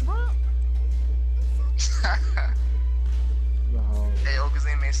trash, bro. The Hawks. Hey,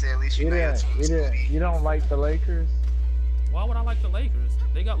 Okazeme said at least you know your team's You don't like the Lakers? Why would I like the Lakers?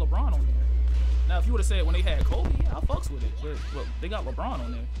 They got LeBron on there. Now, if you would have said when they had Kobe, yeah, I fucks with it. But they got LeBron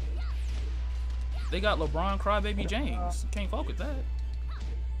on there. They got LeBron, Crybaby James. Can't fuck with that.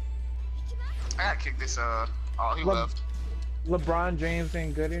 I gotta kick this, oh, he Le- left. LeBron James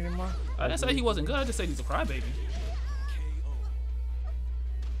ain't good anymore? I didn't say he wasn't good. I just said he's a crybaby.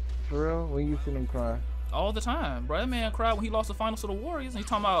 For real? When you see him cry? All the time, bro. That man cried when he lost the finals to the Warriors, and he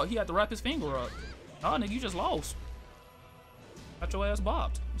talking about he had to wrap his finger up. Nah, nigga, you just lost. Got your ass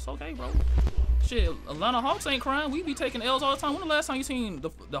bopped. It's okay, bro. Shit, Atlanta Hawks ain't crying. We be taking L's all the time. When the last time you seen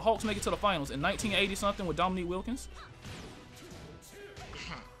the Hawks make it to the finals? In 1980 something with Dominique Wilkins?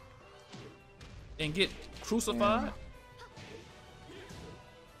 And get crucified?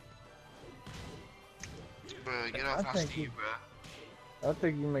 Bro, get off I my think Steve, bro. I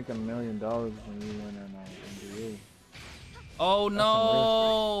think you make $1 million when you win in NBA. Oh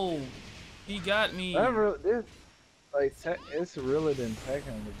no! He got me. It's realer than Tekken,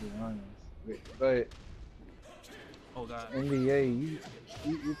 to be honest. But Oh god. NBA,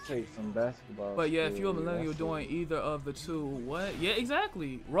 you take some basketball. But yeah, if you're a skill, millennial that's doing either of the two, what? Yeah,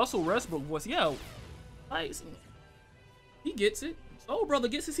 exactly. Russell Westbrook was, yeah, like, he gets it. Oh, brother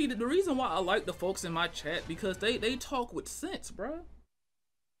gets it. See, the reason why I like the folks in my chat, because they talk with sense, bro.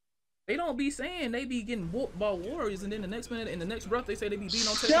 They don't be saying they be getting whooped by Warriors, and then the next minute, in the next breath, they say they be beating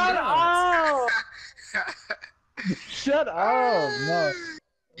on Tekken Shut gods. up! Shut up! No.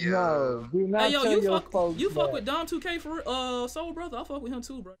 No, do not Hey, yo, tell you your fuck, folks you fuck that. with Dom 2K for Soul Brother. I fuck with him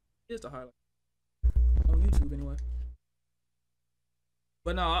too, bro. Here's the highlight on YouTube anyway.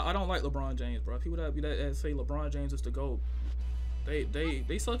 But no, I don't like LeBron James, bro. People that be that say LeBron James is the GOAT,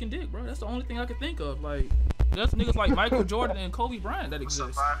 they sucking dick, bro. That's the only thing I can think of. Like, that's niggas like Michael Jordan and Kobe Bryant that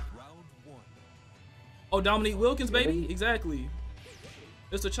exist. Oh, Dominique Wilkins, baby, exactly.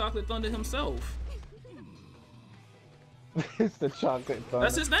 It's the Chocolate Thunder himself. It's the chocolate thunder.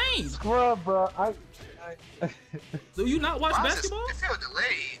 That's his name. Scrub, bro. Do you not watch Why is basketball? It feel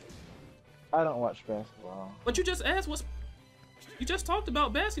delayed. I don't watch basketball. But you just asked what's. You just talked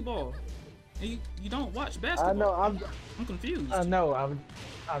about basketball. And you don't watch basketball. I know. I'm confused. I know. I'm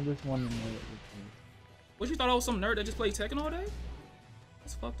just wondering what it is. What, you thought I was some nerd that just played Tekken all day?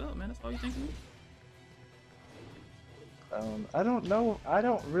 That's fucked up, man. That's all you think of me? I don't know. I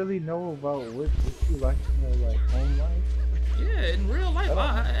don't really know about what you like in your like home life. Yeah, in real life,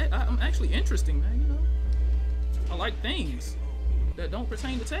 I'm actually interesting, man. You know, I like things that don't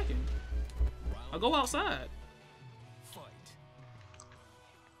pertain to Tekken. I go outside.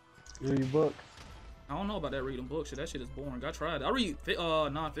 Read books. I don't know about that reading books. Shit, that shit is boring. I tried. I read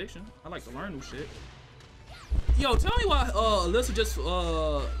non-fiction. I like to learn new shit. Yo, tell me why Alyssa just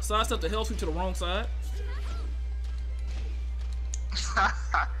sidestepped the hellsweep to the wrong side.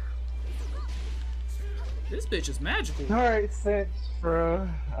 This bitch is magical. Alright, Cinch, bro.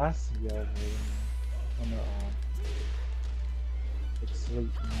 I see y'all, man. I'm gonna take sleep,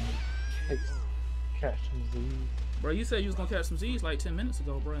 man. Catch some Z's. Bro, you said you was gonna catch some Z's like 10 minutes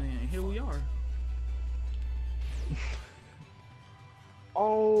ago, bro, and here we are.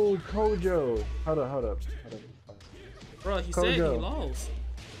 Oh, Kojo. Hold up. Bro, he said he lost.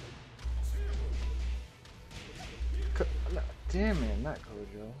 No, damn it, not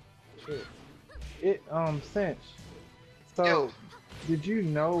Kojo. Shit. Cinch. So, Yo. did you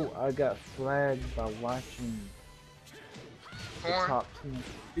know I got flagged by watching the Porn? top 2?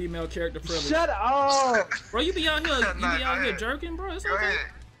 Female character privilege. Shut up! Bro, you be out here jerking, bro. It's Go okay. ahead.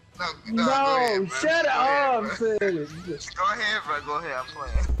 No, No, go ahead, bro. shut Go up, ahead, bro. Cinch. Go ahead, bro. Go ahead. I'm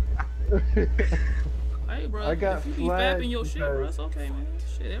playing. Hey, bro, I got if you be flagged fapping your shit, bro, because- it's okay, man.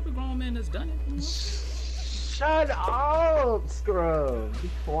 Shit, every grown man has done it. You know? Shut up, Scrub. Be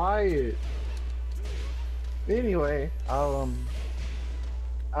quiet. Anyway,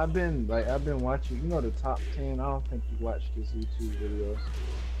 I've been watching, you know, the top 10. I don't think you watched this YouTube video.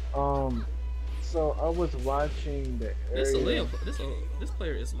 So I was watching the area. This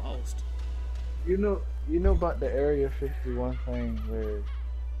player is lost. You know about the Area 51 thing where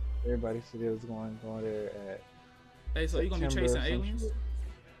everybody said it was going there at. Hey, so you gonna be September chasing or some aliens? shit.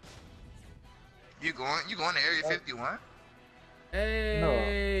 You going to Area 51?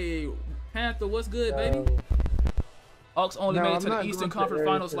 Hey, Panther, what's good, baby? Hawks only No, made it I'm to the not Eastern going to Conference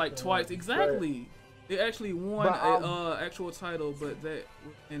Area Finals like 51, twice. Exactly. They actually won But, a actual title, but that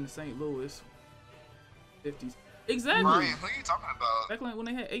in St. Louis, 50s. Exactly. Ryan, who are you talking about? Back when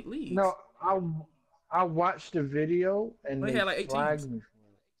they had 8 leagues. No, I watched the video and They they had like 8 flagged teams. me for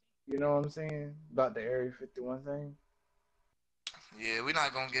it. You know what I'm saying about the Area 51 thing? Yeah, we're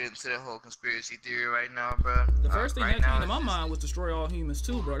not gonna get into that whole conspiracy theory right now, bro. The first thing right that came now, to my it's mind was Destroy All Humans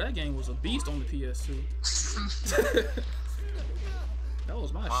 2, bro. That game was a beast on the PS2. That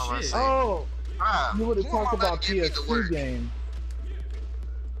was my Wow, I shit. see. Oh, Bruh, you would have who am I talked about to give me the PS2 work? game.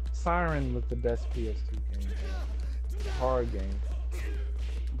 Siren was the best PS2 game. Hard game.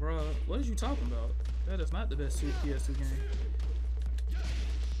 Bro, what are you talking about? That is not the best PS2 game.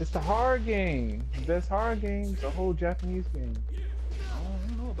 It's the hard game. The best hard game. The whole Japanese game. I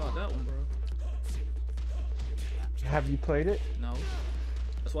don't know about that one, bro. Have you played it? No.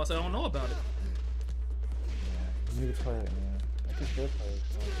 That's why I said I don't know about it. Yeah, you need to play it, man. I think you'll play it.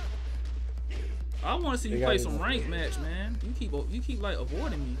 I want to see They you got play it. some ranked match, man. You keep like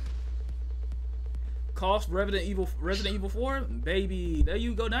avoiding me. Cost Resident Evil 4, baby. There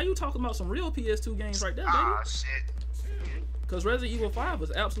you go. Now you talking about some real PS2 games right there, baby. Ah, shit. Cause Resident Evil 5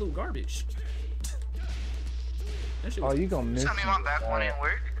 was absolute garbage. That shit Oh, was, you gonna miss Tell me me my with back one that. didn't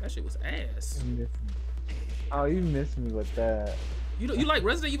work. that shit was ass. You miss me. Oh, you miss me with that. You like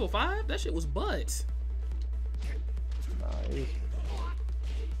Resident Evil 5? That shit was butt. Nah, it was...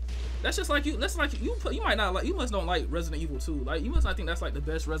 That's just like you. That's like you might not like. You must don't like Resident Evil 2. Like you must not think that's like the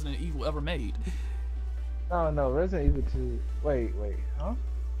best Resident Evil ever made. No, Resident Evil 2. Wait, huh?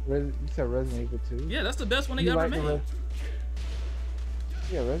 You said Resident Evil 2? Yeah, that's the best one they You ever like the made.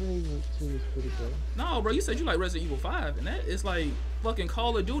 Yeah, Resident Evil 2 is pretty good. No, bro, you said you like Resident Evil 5, and that is like fucking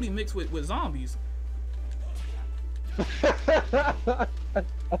Call of Duty mixed with zombies. That,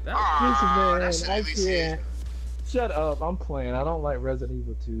 Ah, man, that shit I really shit. can't. Shut up, I'm playing. I don't like Resident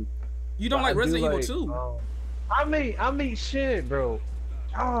Evil 2. you don't But like I do Resident Evil 2? I mean shit, bro.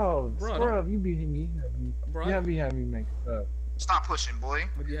 Oh, Bro, Scrub, you be me. Bro, You have me make stuff. Stop pushing, boy.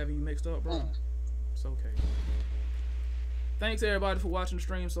 Maybe having you mixed up, bro. Ooh. It's okay. Thanks everybody for watching the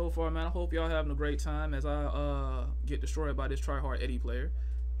stream so far, man. I hope y'all having a great time as I get destroyed by this tryhard Eddie player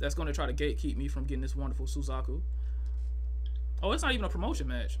that's gonna try to gatekeep me from getting this wonderful Suzaku. Oh, it's not even a promotion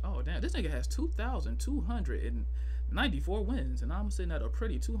match. Oh, damn. This nigga has 2,294 wins, and I'm sitting at a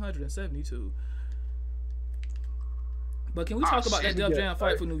pretty 272. But can we talk about that Def Jam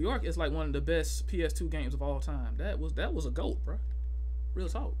fight for New York? It's like one of the best PS2 games of all time. That was a GOAT, bro. Real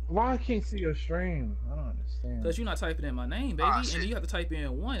talk. Why I can't see your stream? I don't understand. Because you're not typing in my name, baby. And you have to type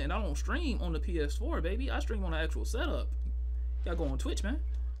in 1. And I don't stream on the PS4, baby. I stream on the actual setup. You gotta go on Twitch, man.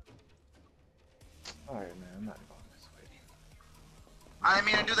 Alright, man. I'm not going this way. I didn't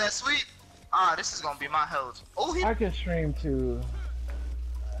mean to do that sweep. This is gonna be my health. Oh, he. I can stream too.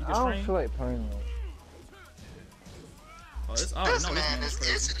 You I can don't stream? feel like playing it. Oh, this, This no, man this is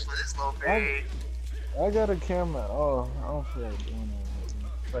crazy. itching for this low pay. I got a camera. Oh, I don't feel like doing it.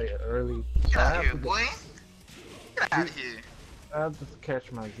 Play it early. Get I out have here, to- boy. Get out of here. I have to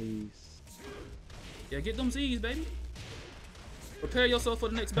catch my Z's. Yeah, get them Z's, baby. Prepare yourself for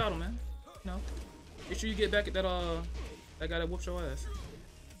the next battle, man. You know, make sure you get back at that that guy that whooped your ass.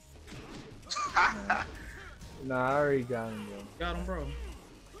 Nah, I already got him, bro. Got him, bro.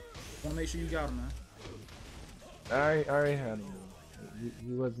 Wanna make sure you got him, man. I already had him, bro.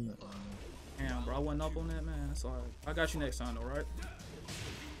 He wasn't. Damn, bro, I wasn't up on that, man. That's alright. I got you next time, though, right?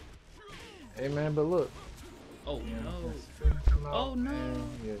 Hey, man, but look. Oh You know, no. it's gonna come out, Oh, no. and,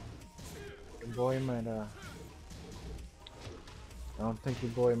 yeah, your boy might. I don't think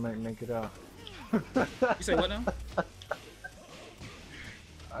your boy might make it out. You say what now?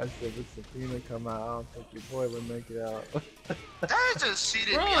 I said, if Safina come out, I don't think your boy would make it out. That just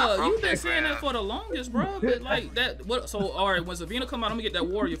cheated me. I Bro, broke you've been that saying that grab. for the longest, bro. But like that, what? So all right, when Savina come out, I'm gonna get that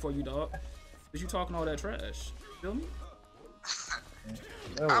warrior for you, dog. Cause you talking all that trash. Feel me?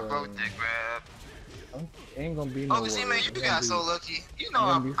 Oh, I broke that grab. Ain't gonna be no. Oh, see, man, you It's got gonna so be- lucky. You I'm know,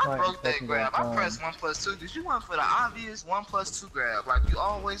 gonna be I fighting broke that Tekken grab. I time. pressed 1+2 because you went for the obvious 1+2 grab, like you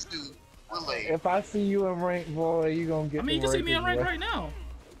always do. With late. If I see you in rank, boy, you gonna get. I mean, you the can see me in rank boy. right now.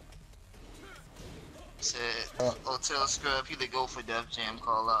 Said, Hotel Scrub, he did go for Def Jam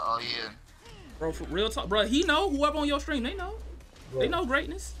call out. Oh yeah. Bro, for real talk, bro. He know whoever on your stream, they know. They know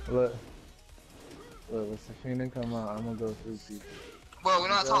greatness. Look, when Safina come out, I'm gonna go through people. Bro, we're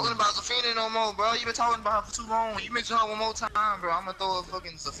not talking about Zafina no more, bro. You been talking about her for too long. You mention her one more time, bro. I'm gonna throw a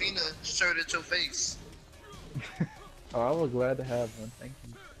fucking Zafina shirt at your face. Oh, I was glad to have one. Thank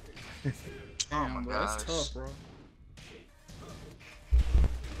you. Oh Damn, my bro, that's gosh. tough, bro.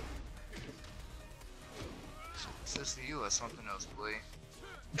 Sister, you or something else, boy.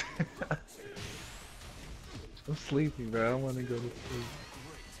 I'm sleepy, bro. I don't want to go to sleep.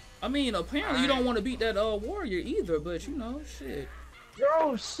 I mean, apparently you don't want to beat that warrior either, but you know, shit.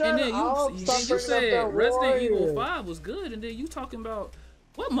 Bro, shut And then up! you Stop bringing up said that Resident Evil warrior. 5 was good, and then you talking about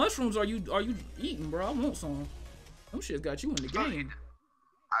what mushrooms are you eating, bro? I want some. Them shit got you in the game.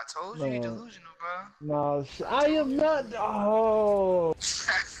 I told you, you're No. delusional, bro. No, I am not. Oh,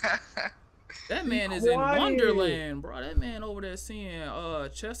 That man is quiet. in Wonderland, bro. That man over there seeing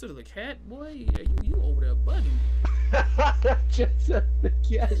Chester the cat, boy. Yeah, you over there bugging. just the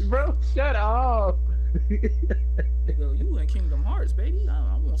cat, bro. Shut up. Nigga, you in Kingdom Hearts, baby.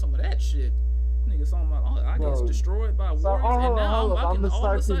 I want some of that shit. Nigga, something about I get Bro. destroyed by So, warriors, and now hold on, I I'm can gonna all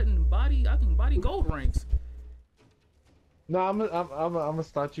of a start sudden I can body gold ranks. No, I'm gonna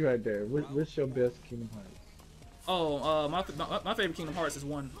start you right there. What's your best Kingdom Hearts? Oh, my favorite Kingdom Hearts is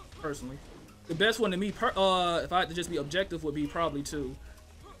 1, personally. The best one to me, if I had to just be objective, would be probably 2.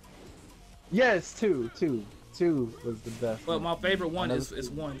 Yes, two was the best. But my favorite one I is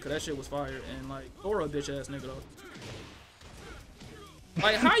never- 1, cause that shit was fire, and like Thora a bitch ass nigga though.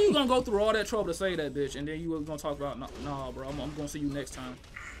 Like, how you gonna go through all that trouble to say that bitch, and then you was gonna talk about nah, bro? I'm gonna see you next time.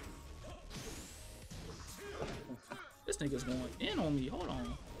 This nigga's going in on me. Hold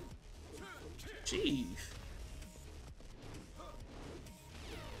on, chief.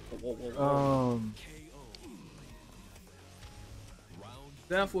 Whoa.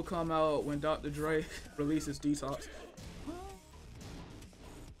 Death will come out when Dr. Dre releases Detox.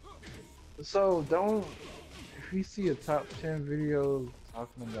 So don't. If you see a top 10 video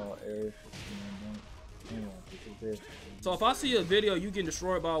talking about Area 15, don't. Because there's. So if I see a video you getting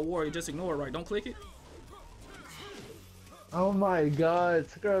destroyed by a warrior, just ignore it, right? Don't click it. Oh my God,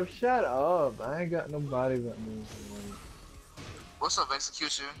 Scrub, shut up! I ain't got nobody but me. What's up,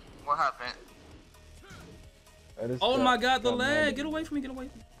 Execution? What happened? Oh my God, the lag! Get away from me! Get away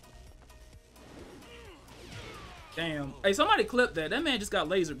from me! Damn! Hey, somebody clip that. That man just got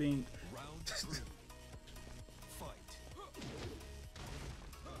laser beamed.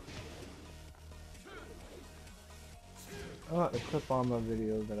 I like to clip all my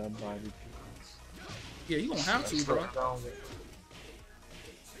videos that I buy. Yeah, you gonna have to, bro. I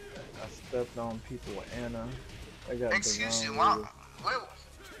stepped on people with Anna. I got Excuse you, the why? wrong. Well,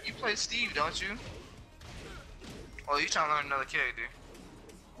 you play Steve, don't you? Oh, you trying to learn another character?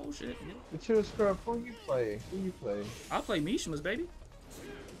 Oh shit. Yeah. But you scrub. Who you play? Who you play? I play Mishima's, baby.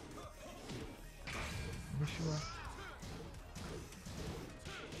 Mishima.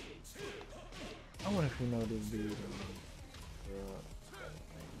 I wonder if you know this dude.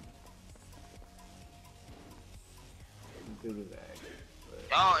 Good at that.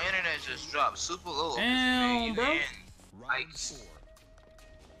 Y'all internet just dropped super low. Damn, bro. Like,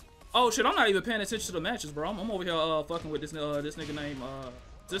 Oh shit, I'm not even paying attention to the matches, bro. I'm over here fucking with this nigga named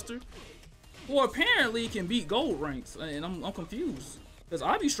Sister, who apparently can beat gold ranks, and I'm confused because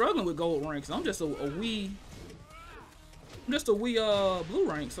I be struggling with gold ranks. I'm just a wee blue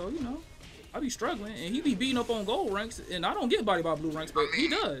rank, so you know I be struggling, and he be beating up on gold ranks, and I don't get body by blue ranks, but he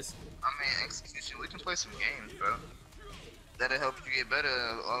does. I mean, execution. We can play some games, bro. That'll help you get better,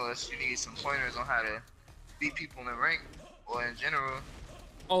 unless you need some pointers on how to beat people in the rank or in general.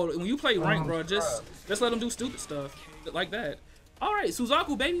 Oh, when you play rank, bro, just let him do stupid stuff like that. All right,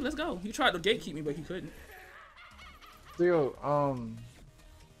 Suzaku, baby, let's go. He tried to gatekeep me, but he couldn't. Still,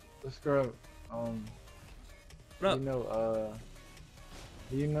 the scrub, What up?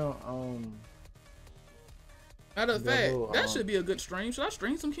 Matter of fact, Devil, that should be a good stream. Should I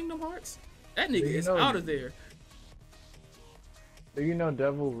stream some Kingdom Hearts? That nigga you is know- out of there. do you know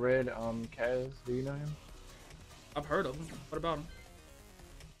Devil Red Kaz? Do you know him? I've heard of him. What about him?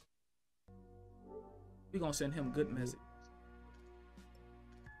 We gonna send him good message.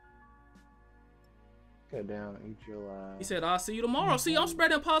 Cut down, eat your life. He said, "I'll see you tomorrow." See, I'm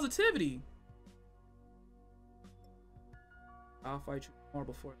spreading positivity. I'll fight you tomorrow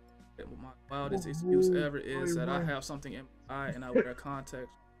before. My wildest excuse ever is that I have something in my eye and I wear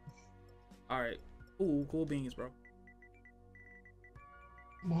contacts. All right. Ooh, cool beans, bro.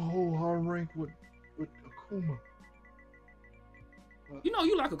 My whole hard rank with Akuma. You know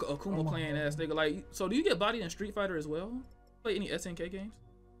you like a Akuma playing ass nigga. Like, so do you get bodied in Street Fighter as well? Play any SNK games?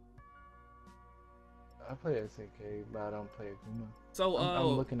 I play SNK, but I don't play Akuma. So I'm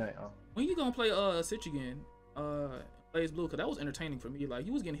looking at when you gonna play Sitch again? Blaze Blue, cause that was entertaining for me. Like,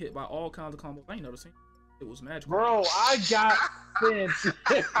 he was getting hit by all kinds of combos I ain't never seen. It was magical. Bro, I got Cinch.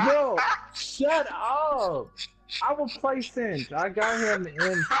 Bro, shut up. I will play Cinch. I got him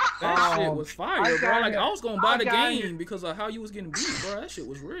in. That shit was fire, I bro. got Like, him. I was gonna buy the I got game him. because of how you was getting beat, bro. That shit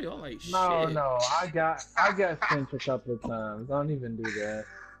was real. I'm like, shit. No, I got Cinch a couple of times. Don't even do that.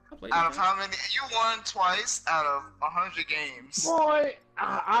 I played Out that of game. how many? You won twice out of 100 games. Boy,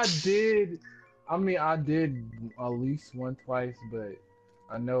 I did. I mean, I did at least one twice, but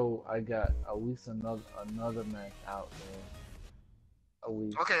I know I got at least another match out there. A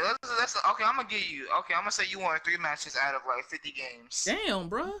week. Okay, okay. I'm gonna give you. Okay, I'm gonna say you won 3 matches out of like 50 games. Damn,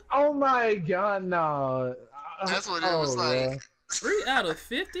 bro. Oh my God, no. That's what it was like. yeah. 3 out of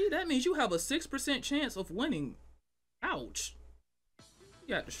 50? That means you have a 6% chance of winning. Ouch.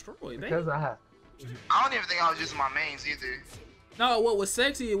 You got destroyed, baby. Because I have. I don't even think I was using my mains either. No, what was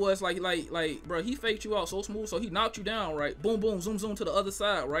sexy, it was like, bro, he faked you out so smooth, so he knocked you down, right? Boom, boom, zoom, zoom to the other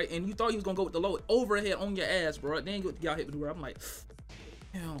side, right? And you thought he was gonna go with the low overhead on your ass, bro. Then you got hit with the grab. I'm like,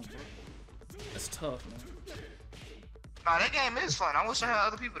 damn, bro. That's tough, man. Nah, that game is fun. I wish I had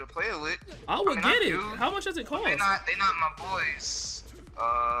other people to play it with. I would mean, get I it. do. How much does it cost? They not my boys.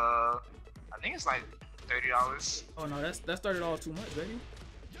 I think it's like $30. Oh no, that's $30 too much, baby.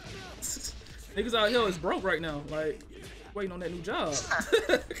 Niggas out here is broke right now, like waiting on that new job.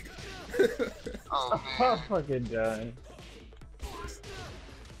 Oh I'm man. fucking done.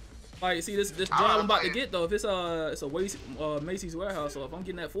 Like, see this job I'm about to get though. If it's a Macy's warehouse, so if I'm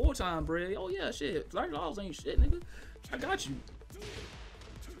getting that full-time bread, oh yeah, shit, $30 ain't shit, nigga. I got you.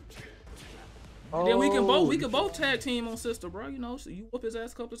 And then we can both tag team on Sister, bro. You know, so you whoop his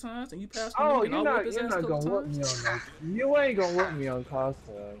ass a couple of times and you pass me, Oh, and I'll whoop his you're ass a not couple gonna whoop times. me on that. You ain't gonna whoop me on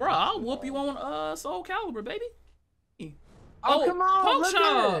Costa. Bro, I'll whoop you on Soul Calibur, baby. Oh, come on, Poke look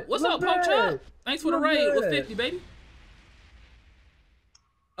Chop. at it. What's Look up, Poke at Chop? it. Thanks for the Look raid at with it. 50, baby.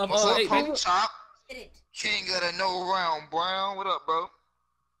 Of What's up, 8, baby. Poke Chop? King of the No Round Brown. What up, bro?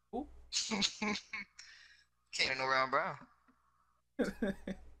 Who? King of No Round Brown.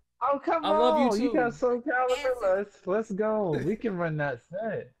 Oh, come I on. love you You too. got Soul Calibur. Let's go. We can run that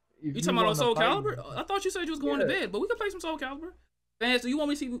set. If You talking about on wanna Soul fight Calibur? me. I thought you said you was going to Yeah. bed, but we can play some Soul Calibur. Fans, do you want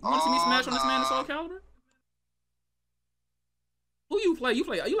me to see me smash on this man in Soul Calibur? Who you play? You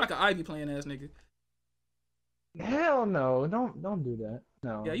like an Ivy playing ass nigga. Hell no. Don't do that.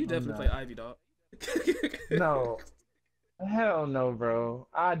 No. Yeah, you I'm definitely not. play Ivy, dog. No. Hell no, bro.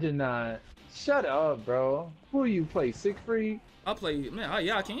 I did not. Shut up, bro. Who you play? Siegfried? I play, man.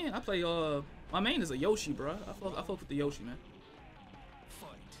 Yeah, I can. I play My main is a Yoshi, bro. I fuck with the Yoshi, man.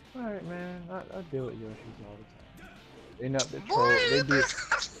 Alright, man. I deal with Yoshis all the time. They not the troll. Boy, They did.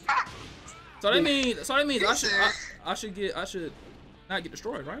 So that means I should not get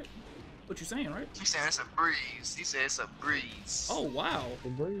destroyed, right? What you saying, right? He said it's a breeze. He said it's a breeze. Oh wow. The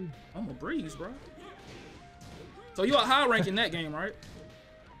breeze. I'm a breeze, bro. So you are high rank in that game, right?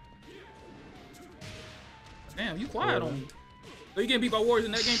 Damn, you quiet on me. So you getting beat by warriors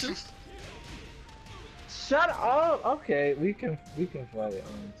in that game too? Shut up. Okay, we can fight.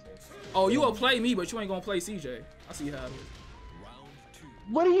 Oh, you will play me, but you ain't gonna play CJ. I see how it is.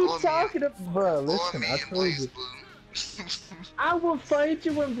 What are you Or me- talking about, bro? Or Listen, me I and told Blaze you. Blue. I will fight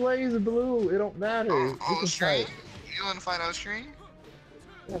you in Blaze Blue. It don't matter. We On can stream? fight. You want to fight on stream?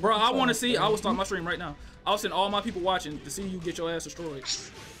 Bro, I want to see. I will start my stream right now. I'll send all my people watching to see you get your ass destroyed.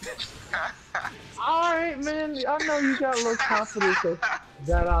 Alright, man. I know you got a little confidence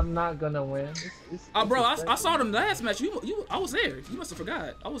that I'm not gonna win. Bro, I saw them last match. I was there. You must have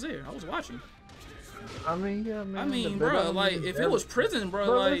forgot. I was there. I was watching. I mean, yeah, man. I mean, bro, like if it was prison, bro,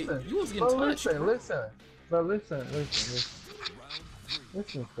 like you was getting touched.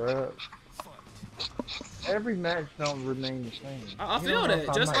 Listen, bro. Every match don't remain the same. I feel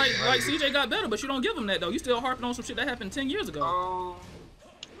that. Just like CJ got better, but you don't give him that though. You still harping on some shit that happened 10 years ago.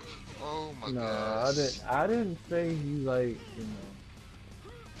 Oh my No, gosh. I didn't say you like,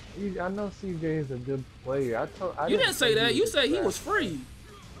 I know CJ is a good player. You didn't say that. You said he was free.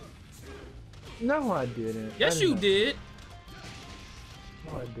 No, I didn't. Yes, you did.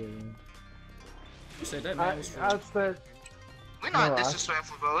 No, I didn't. You said that man was free. I said. We're not No,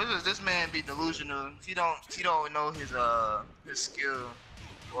 disrespectful, bro. It's just this man be delusional. He don't know his skill.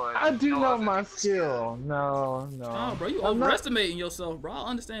 Or I do know other my people's skill. No. Oh, bro, you I'm not- overestimating yourself, bro. I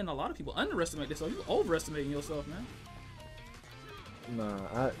understand a lot of people underestimate this, so you overestimating yourself, man.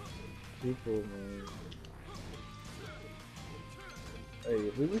 Nah, people, man. Hey,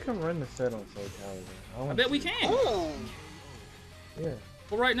 we can run the set on Soul Calibur. I bet we can. Ooh. Yeah.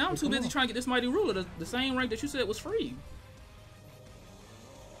 But right now, I'm too Come busy on. trying to get this Mighty Ruler, the same rank that you said was free.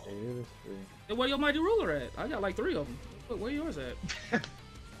 It is free. And where your Mighty Ruler at? I got like 3 of them. Where yours at? I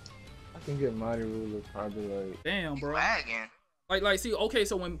can get Mighty Ruler probably like. Damn, bro. Lagging. Like, see, okay,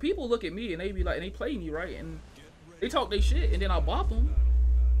 so when people look at me and they be like, and they play me, right, and they talk they shit, and then I bop them,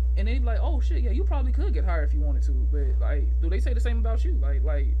 and they be like, oh shit, yeah, you probably could get hired if you wanted to, but like, do they say the same about you? Like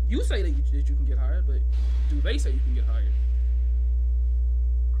you say that you can get hired, but do they say you can get hired?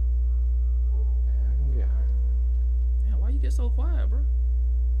 Yeah, I can get hired. Man, why you get so quiet, bro?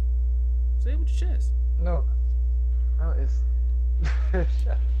 Say it with your chest. No, it's.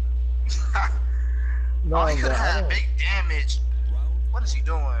 No, Oh, he could but I have had don't- big damage. What is he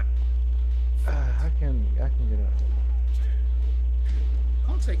doing? I can get up.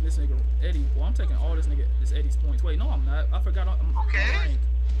 I'm taking this nigga Eddie. Well, I'm taking all this Eddie's points. Wait, no, I'm not. I forgot. I'm Okay. rank.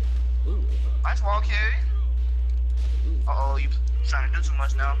 Ooh, Nice wall carry. Uh oh, you trying to do too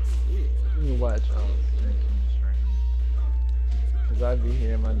much now. Let me watch stream. Cause I be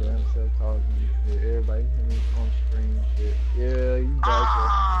hearing my damn self talking. Shit. Everybody hear me on stream. Shit. Yeah, you got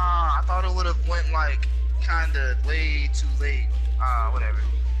I thought it would have went like kinda way too late. Whatever.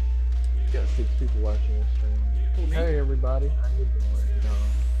 you. Got 6 people watching your stream. me? Hey everybody, how you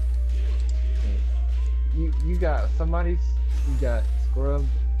doing? You got somebody's. You got Scrub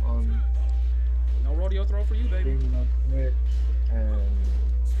on no rodeo throw for you, baby. streaming on Twitch and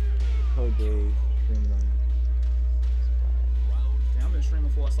Code streaming on. Damn, I've been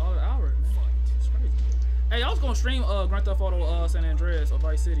streaming for a solid hour, man. It's crazy. Hey, I was gonna stream Grand Theft Auto San Andreas or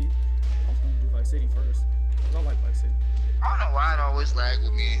Vice City. I was gonna do Vice City first. 'Cause I like Vice City. I don't know why it always lag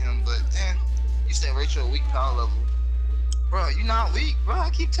with me and him, but then you said Rachel weak power level. Bro, you not weak, bro. I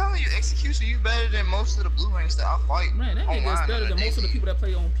keep telling you, execution, you better than most of the blue ranks that I fight. Man, that nigga is online better on a than most of the daily. people that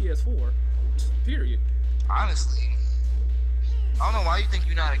play on PS4. Period. Honestly. I don't know why you think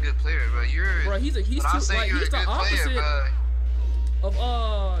you're not a good player, bro. Bro, he's when too I say like you're he's a the good opposite player, bro.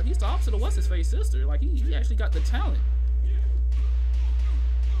 of he's the opposite of what's his face sister. Like he actually got the talent.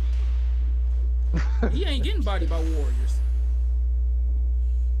 He ain't getting bodied by warriors.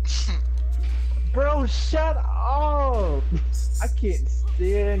 Bro, shut up! I can't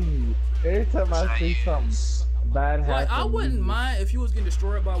stand you. Every time I see something bad happen. Like I wouldn't mind if you was getting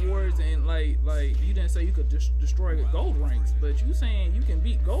destroyed by warriors and like you didn't say you could destroy gold ranks, but you saying you can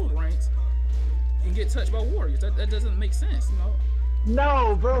beat gold ranks and get touched by warriors. That doesn't make sense, you know.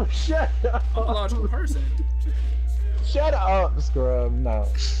 No, bro, shut up. I'm a logical person. Shut up, Scrub. No.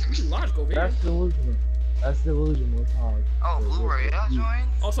 You logical, baby. That's delusional. That's delusional talk. Oh, Blu-ray, yeah, join?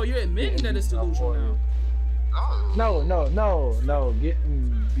 Also, you're admitting that it's delusional now. Oh. No.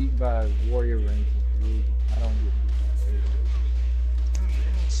 Getting beat by warrior ranks is rude. I don't get beat by warrior. Let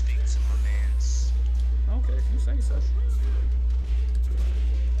me speak to my mans. Okay, if you say so.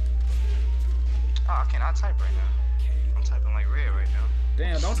 Oh, I cannot type right now. I'm typing like red right now.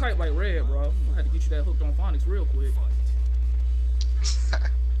 Damn, don't type like red, bro. I had to get you that hooked on phonics real quick.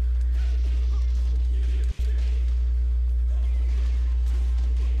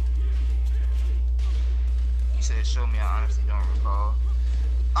 He said, show me, I honestly don't recall.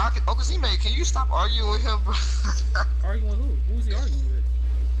 Uncle Z-Mate, can you stop arguing with him, bro? Arguing with who? Who was he arguing with?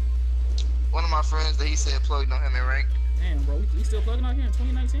 One of my friends that he said plugged on him in rank. Damn, bro, we still plugging out here in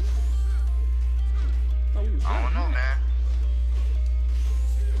 2019? I don't know, man.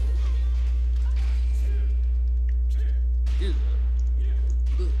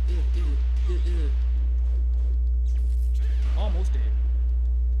 Almost dead.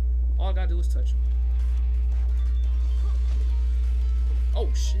 All I gotta do is touch him. Oh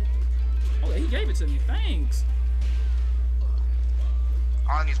shit. Oh, he gave it to me. Thanks.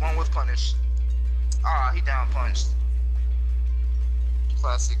 All I need is one with punish. Ah, he down punched.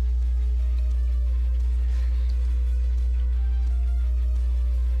 Classic.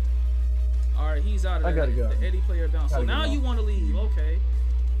 Alright, he's out of I there. gotta go. The Eddie player down. So Gotta now go. you want to leave. Okay.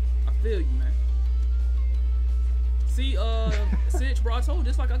 I feel you, man. See, Sitch, bro, I told you,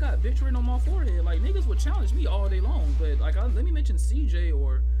 just like I got bitch written on my forehead. Like, niggas would challenge me all day long. But, like, let me mention CJ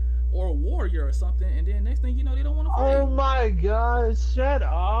or a Warrior or something. And then next thing you know, they don't want to fight. Oh my god, shut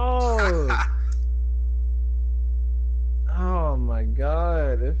up! Oh my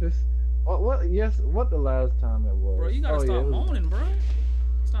god, if it's what the last time it was? Bro, you gotta Oh, stop it was- moaning, bro.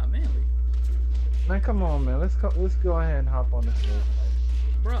 It's not manly. Man, come on, man. Let's go ahead and hop on the stage.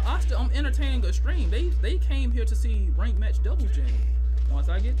 Bro, I'm entertaining a stream. They came here to see rank match double gen. Once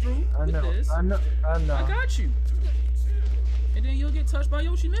I get through I with know, this, I know. I got you. And then you'll get touched by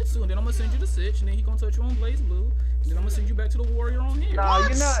Yoshimitsu, and then I'm gonna send you to Sitch, and then he gonna touch you on Blaze Blue, and then I'm gonna send you back to the Warrior on here. Nah, What?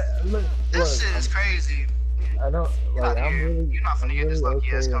 you're not. Look, This shit is crazy. I don't like. I'm here. really. You're not finna I'm get this really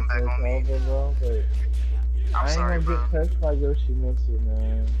lucky ass okay comeback with on me. Elbow, bro, but I'm I ain't sorry, bro. gonna get touched by Yoshimitsu,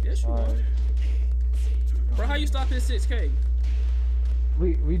 man. Yes, you Sorry. will. Bro, how you stop his 6K?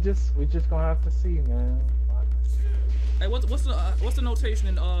 We just gonna have to see, man. Hey, what's the notation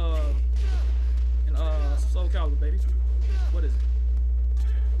in Soul Calibur, baby? What is it?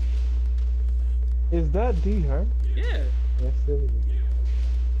 Is that D her? Yeah. Yes, it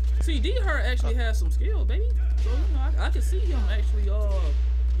is. See, D-Her actually has some skill, baby. So, you know, I can see him actually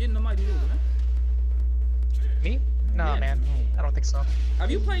getting the mighty ruler, man. Me? Nah, Yeah. man. I don't think so.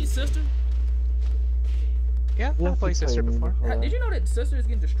 Have you played Sister? Yeah, Yes, I've played you Sister played me before. Did you know that Sister is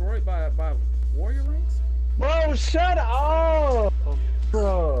getting destroyed by Warrior ranks? Bro, shut up,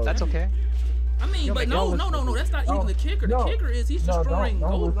 bro. That's okay. I mean, Yo, but man, no, don't that's not listen. even the kicker. The No, kicker is he's no, destroying don't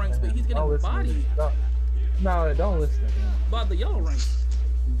gold listen ranks, to but him. he's getting Don't listen to bodied him. No, don't listen to him. by the yellow ranks.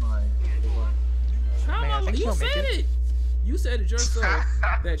 How Man, I am I? think You she'll make said it. it. You said it yourself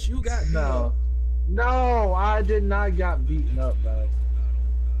that you got beat up. No, I did not got beaten up, bro.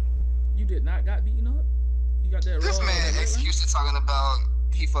 You did not got beaten up. You got that This raw. man that rank? excuse to talking about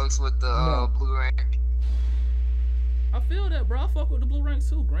he fucks with the No. blue rank. I feel that, bro. I fuck with the blue ranks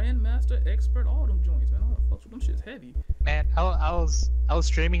too. Grandmaster, expert, all them joints, man. I fuck with them shits heavy. Man, I was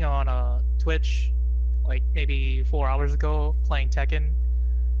streaming on Twitch like maybe 4 hours ago playing Tekken,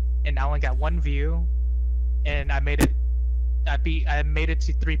 and I only got 1 view, and I made it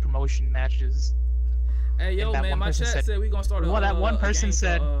to 3 promotion matches. Hey, yo, And that man, one my person chat said we gonna start a. Well, that one a person game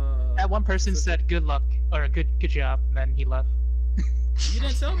said- for, That one person said good luck or good job, and then he left. You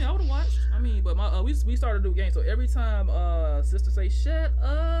didn't tell me. I would've watched. I mean, but my we started a new game, so every time sister say shut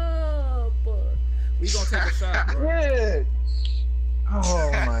up, we gonna take a shot, bro. Shit.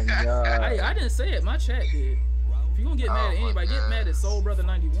 Oh my god. Hey, I didn't say it. My chat did. If you gonna get mad at Oh my anybody, get mad at Soul Brother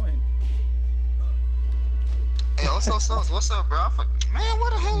 91. Hey, what's up, bro? Man,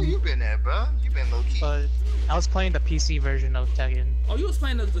 where the hell you been at, bro? You been low key. But I was playing the PC version of Tekken. Oh, you was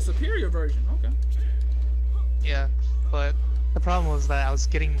playing the superior version. Okay. Yeah, but the problem was that I was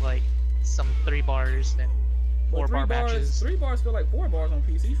getting like some 3 bars and But 4 bar matches. 3 bars feel like 4 bars on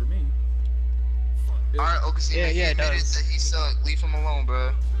PC for me. Alright, okay, Yeah, he yeah, it admitted does. that he sucked. Leave him alone,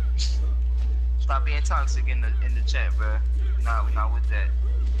 bro. Stop being toxic in the chat, bro. We not with that.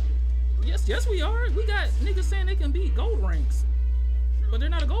 Yes, we are. We got niggas saying they can beat gold ranks, but they're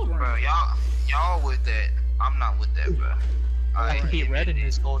not a gold rank. Bro, y'all with that. I'm not with that, bro. I Alright, can beat Red in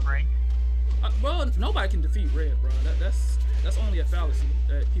his gold ring. Well, nobody can defeat Red, bro. That's only a fallacy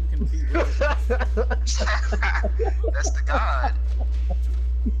that people can defeat Red. That's the god.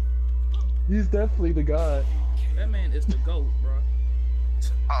 He's definitely the god. That man is the GOAT, bro.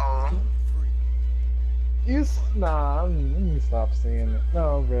 Uh-oh. Nah, let me stop saying it.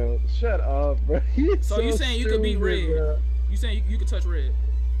 No, bro. Shut up, bro. He's So you saying you could beat stupid, Red? bro. You saying you could touch Red?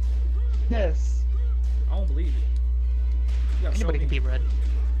 Yes. I don't believe it. You gotta show Anybody me. can beat Red.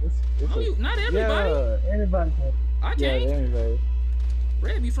 It's No, not everybody. Yeah, anybody can. I Yeah, can't. anybody.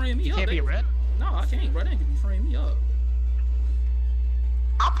 Red be freeing me You up. can't They- beat Red. No, I can't, bro. They can be freeing me up.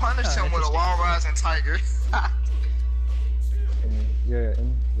 I punished him with a interesting. wall rising tiger. Yeah.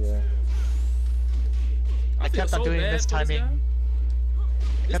 I feel kept on so doing bad for this guy. mistiming.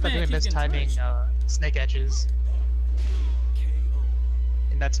 This Kept on man doing keeps getting mistiming trashed. snake edges.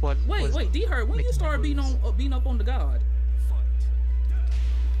 And that's what was Wait, D-Hurt, when you making start me lose. beating up on the god?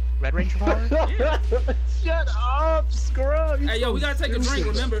 Red Ranger power? Yeah. Shut up, scrub. You're Hey, yo, so we gotta take a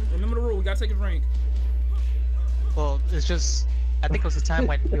drink. stupid. Remember the rule. We gotta take a drink. Well, it's just I think it was the time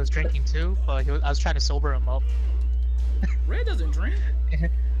when he was drinking too, but I was trying to sober him up. Red doesn't drink.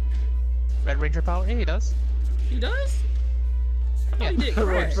 Red Ranger power? Yeah, he does. He does. I thought Yeah. he did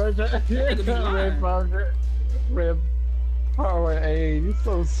crash. nigga be lying. Red Power A. You're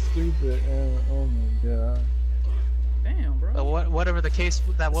so stupid. Oh my god. Damn, bro. Whatever the case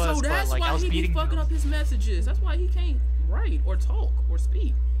that was, So that's but like I why was he be beating fucking him. up his messages. That's why he can't write or talk or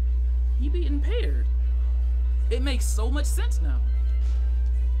speak. He be impaired. It makes so much sense now.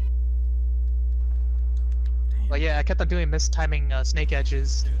 Damn. But yeah, I kept on doing mistiming snake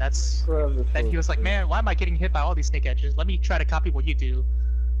edges, and that's. Scrub is Then so he was like, stupid. "Man, why am I getting hit by all these snake edges? Let me try to copy what you do."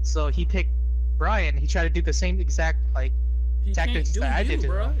 So he picked Brian. He tried to do the same exact like he tactics can't do that I did to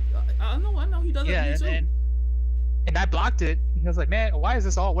bro. him. I know he does yeah, it to me too. and I blocked it. He was like, "Man, why is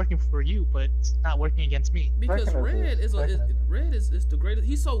this all working for you, but it's not working against me?" Because Tekken is Red it. is Tekken. Red is the greatest.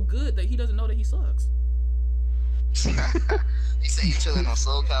 He's so good that he doesn't know that he sucks. He said you chilling on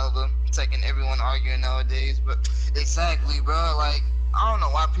Soul Calibur, taking everyone arguing nowadays, but exactly, bro. Like, I don't know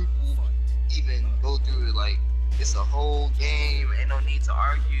why people even go through it. Like, it's a whole game, ain't no need to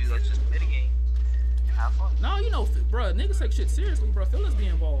argue. Let's just play the game and have fun. No, you know, bro, niggas take shit seriously, bro. Feelings be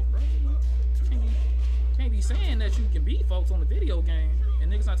involved, bro. Can't be saying that you can beat folks on the video game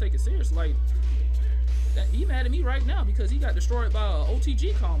and niggas not take it serious. Like, he mad at me right now because he got destroyed by a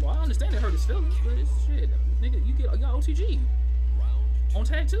OTG combo. I understand it hurt his feelings, but it's shit. Nigga, you got OTG on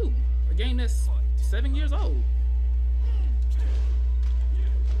tag 2, a game that's 7 years old.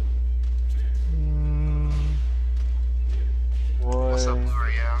 What's up, Boy.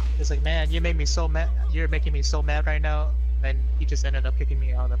 L'Oreal? It's like, "Man, you made me so mad. You're making me so mad right now." And then he just ended up kicking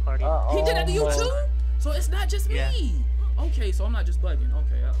me out of the party. He did that to you Oh, too? So it's not just Yeah. me. Okay, so I'm not just bugging.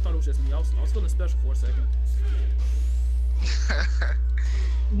 Okay, I thought it was just me. I was feeling special for a second.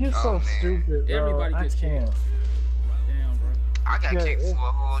 You're Oh, so man. stupid, bro. Everybody I gets can't. kicked. Damn, bro. I got Yeah, kicked it- for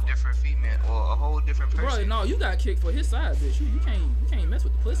a whole different female or a whole different Bro, person. no, you got kicked for his side, bitch. You can't mess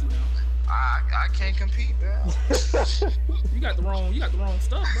with the pussy now. I can't compete, bro. You got the wrong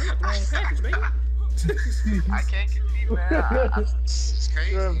stuff, bro. You got the wrong package, baby. I can't compete, man. It's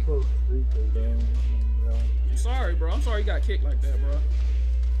crazy. You're so stupid, man. I'm sorry, bro. I'm sorry you got kicked like that, bro. No,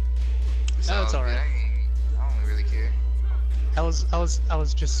 it's all alright. good. I don't really care. I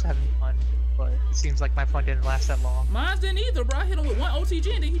was just having fun, but it seems like my fun didn't last that long. Mine didn't either, bro. I hit him with one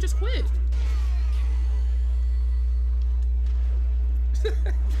OTG and then he just quit.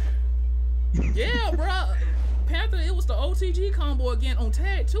 Yeah, bro. Panther, it was the OTG combo again on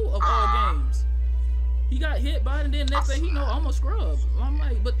tag 2 of all games. He got hit by it and then next thing he know, I'm a scrub. I'm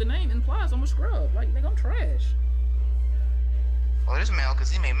like, but the name implies I'm a scrub. Like, nigga, I'm trash. Oh, this man, because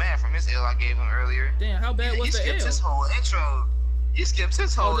he made mad from his L I gave him earlier. Damn, how bad You was the skipped L? his whole intro. You skipped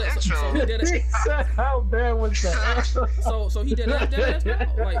his whole that- intro. so he did He it. said, how bad was that? So he dead ass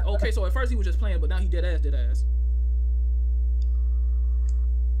now? Like, okay, so at first he was just playing, but now he dead ass.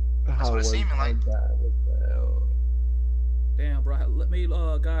 How what it was seeming like. that? What the hell? Damn, bro. May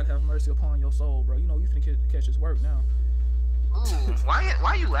God have mercy upon your soul, bro. You know you finna catch his work now. Ooh,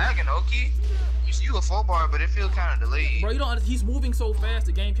 why you lagging, Oki? You a full bar, but it feels kind of delayed. Bro, you don't. He's moving so fast,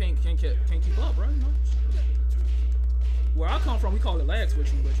 the game can't keep up, bro. You know. Where I come from, we call it lag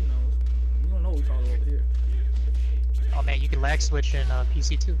switching, but you know, we don't know what we call it over here. Oh man, you can lag switch in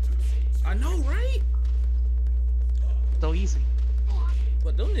PC too. I know, right? So easy.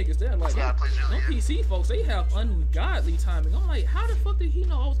 But them niggas, they're like, Yeah, I played them earlier. PC folks, they have ungodly timing. I'm like, how the fuck did he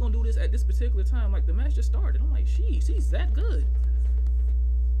know I was gonna do this at this particular time? Like, the match just started. I'm like, sheesh, he's that good.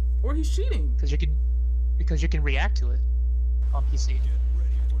 Or he's cheating. Because you can react to it on PC.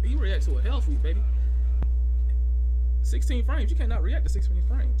 He reacts to a hellsweep, baby. 16 frames, you cannot react to 16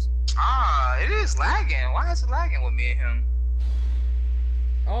 frames. Ah, it is lagging. Why is it lagging with me and him?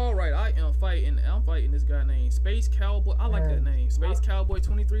 All right, I'm fighting this guy named Space Cowboy. I like that name, Space Cowboy I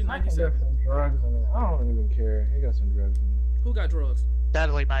can get 2397. some drugs in it. I don't even care. He got some drugs in it. Who got drugs?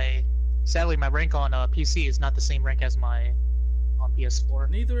 Sadly, my rank on PC is not the same rank as my on PS4.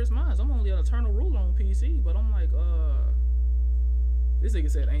 Neither is mine. I'm only an Eternal Ruler on PC, but I'm like, this nigga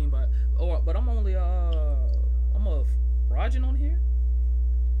said aimbot. Oh, but I'm only I'm a Rajan on here.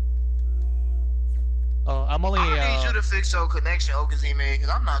 Oh, I'm only I need you to fix your connection, Okazime, because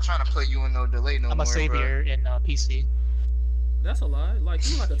I'm not trying to play you in no delay no more. I'm a savior in PC. That's a lie. Like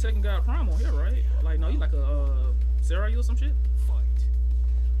you like a Tekken God Prime on here, right? Like no, you like a Sarayu or some shit.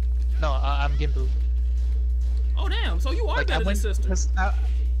 No, I'm Gimbu. Oh damn! So you are Like, better than sister.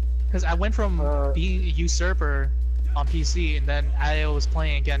 Because I went from being usurper on PC, and then I was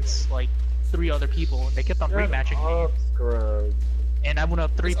playing against like 3 other people, and they kept on rematching me. Scrub. And I went up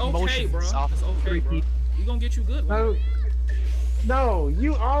 3 It's okay, promotions bro. off It's okay, 3 bro. people. You gonna get you good. One. No,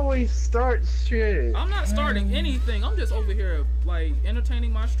 you always start shit. I'm not starting anything. I'm just over here like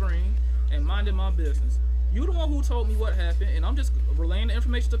entertaining my stream and minding my business. You the one who told me what happened, and I'm just relaying the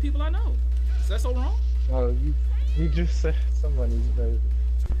information to people I know. Is that so wrong? No, you just said somebody's better.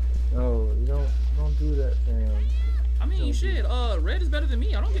 No, you don't do that, fam. I mean, Don't shit. Red is better than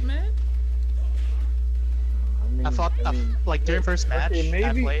me. I don't get mad. I mean, like during first match okay,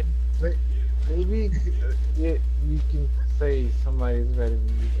 I played. Maybe you can say somebody's better than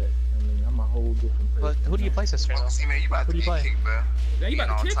you, but I mean, I'm a whole different person. But who do you play, sister? Though? Okazime, you about Who to do you get play? kicked, bro. Yeah, you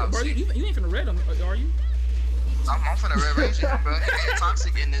about to kick it, bro. You ain't finna red him, are you? I'm finna red range him, bro. He getting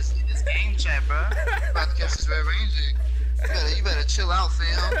toxic in this game chat, bro. You about to catch this red ranger. You better chill out,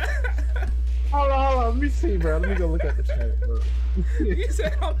 fam. Hold on. Let me see, bro. Let me go look at the chat, bro. He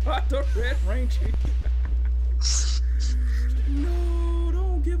said I'm about to red range you. No,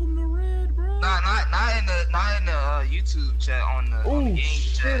 don't give him the red, bro. Nah, not in the YouTube chat on the game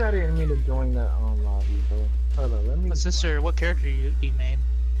shit! chat. I didn't mean to join that lobby, bro. Hold on, let me. But sister, what character do you main?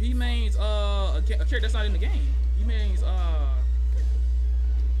 He mains a character that's not in the game. He mains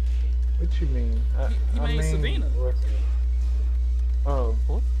What you mean? He I mains mean, Savina. Oh.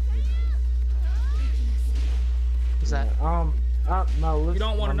 What? Is that? My list. You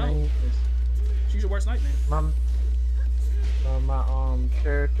don't wanna my know. main She's your worst nightmare. My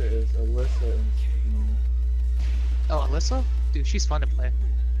character is Alyssa. Oh, Alyssa? Dude, she's fun to play.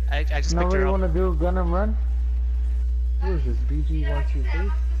 I just picked Nobody her up. wanna do gun and run? Who is this?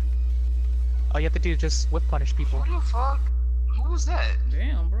 BG123? All you have to do is just whip punish people. Who the fuck? Who was that?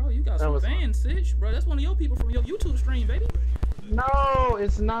 Damn, bro, you got That some was fans, Sitch. Bro, that's one of your people from your YouTube stream, baby. No,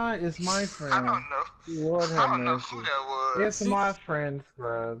 it's not. It's my friend. I don't know. Lord I have don't know mercy. who that was. It's my friend,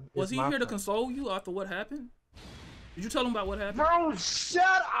 bro. Was he here to console you after what happened? Did you tell him about what happened? Bro,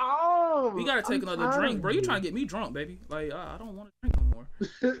 shut up! We gotta take I'm another tired drink, of bro. You you. trying to get me drunk, baby? Like I don't want to drink no more.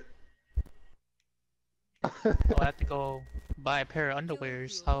 Oh, I have to go buy a pair of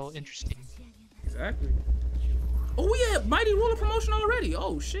underwears. How interesting. Exactly. Oh, we had Mighty Ruler promotion already.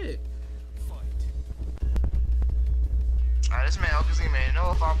 Oh shit. Alright, this man Okazime, man, you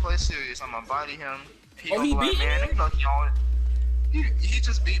know if I play serious, I'm gonna body him. Oh, he beat man, you? Look, he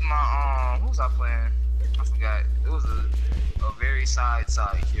just beat my who was I playing? I forgot. It was a very side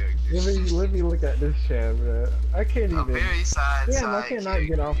character. Let me look at this chat, bro. I can't A even. very side Damn, I cannot character.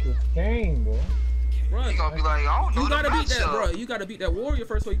 get off this game, bro. Bro, He gonna be like, I don't know you the gotta beat that, matchup. bro. You gotta beat that warrior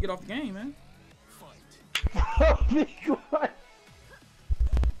first before you get off the game, man. Be quiet.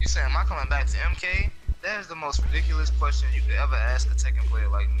 You saying am I coming back to MK? That is the most ridiculous question you could ever ask a Tekken player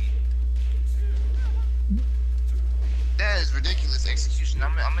like me. That is ridiculous execution.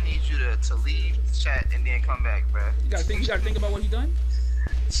 I'm gonna need you to leave the chat and then come back, bro. You gotta think about what he done.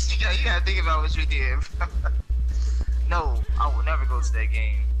 You gotta think about what you did. No, I will never go to that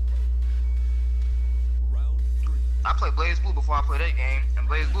game. I played Blaze Blue before I played that game, and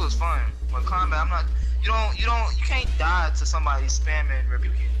Blaze Blue is fun. When combat, I'm not. You can't die to somebody spamming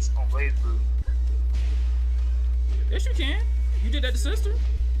Rebukins on Blaze Blue. Yes, you can. You did that to sister.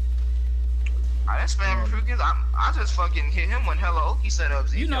 I didn't spam Rebukins. I just fucking hit him when Hello Oki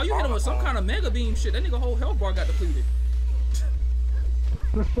setups. You know, you hit him with some kind of mega beam shit. That nigga whole health bar got depleted.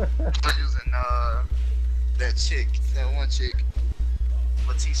 Using that one chick,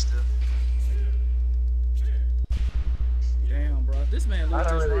 Batista. Damn, bro. If this man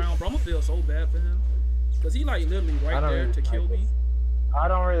loses this round, bro, I'm gonna feel so bad for him. Cause he like literally right there really to kill me. I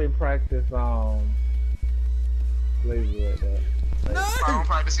don't really practice Blaze like that. No! I don't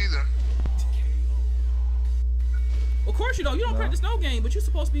practice either. Of course you don't. You don't practice no game, but you're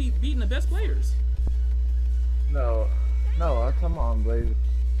supposed to be beating the best players. No, I come on Blaze.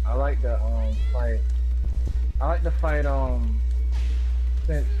 I like the fight. I like to fight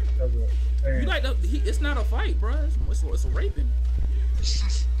stench of the You like it's not a fight, bro. It's a raping.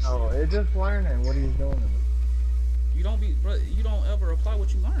 No, it's just learning what he's doing. You don't be, bro. You don't ever apply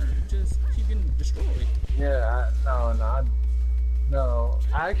what you learn. You just keep getting destroyed. Yeah, no.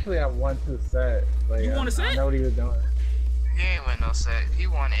 Actually, I won 2 sets. Like, You won a set? I know what he was doing. He ain't win no set. He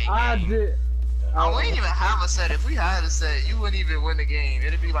won 8 I games. did. Oh, we ain't even have a set. If we had a set, you wouldn't even win the game.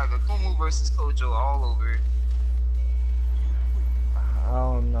 It'd be like a Kumu versus Kojo all over. I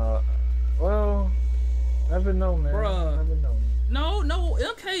don't know. Well, never know, man. Bruh. Never know. No,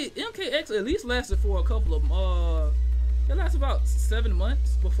 MKX at least lasted for a couple of it lasted about 7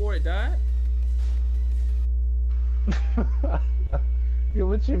 months before it died. Yeah,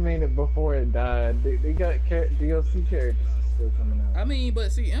 what you mean it before it died? They got DLC characters still coming out. I mean,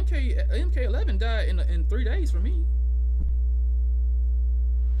 but see, MK11 died in 3 days for me.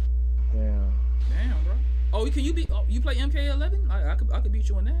 Damn. Damn, bro. Oh, you play MK11? I could beat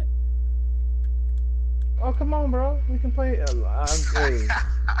you in that. Oh, come on, bro. We can play. Hey,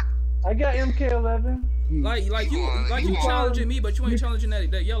 I got MK11. Like you won. challenging me, but you ain't challenging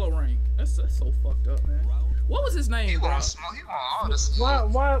that yellow ring. That's so fucked up, man. What was his He name, bro? won smoke. He won all the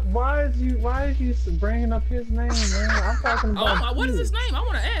smoke. Why is you bringing up his name, man? I'm talking about. Oh, what is his name? I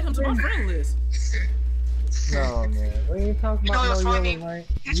want to add him to my friend list. No, man. We ain't talking You know about what's no funny? yellow ring.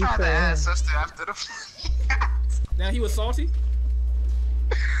 He tried to add sister after the fight. Now he was salty.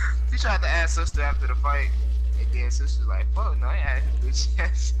 He tried to add sister after the fight. And then sister's like, fuck no, I ain't adding bitch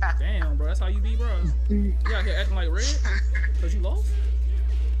ass. Damn, bro, that's how you be, bro. You out here acting like red because you lost.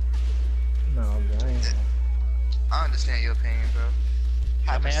 No, bro. I ain't. I understand your pain, bro.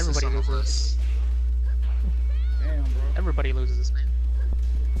 Yeah, man, Happens to everybody some of loses. us. Damn, bro. Everybody loses, man.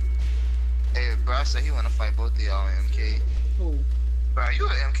 Hey, bro, I said he want to fight both of y'all in MK. Who? Bro, you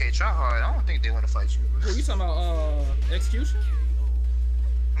an MK tryhard. I don't think they want to fight you, bro. Who? You talking about execution?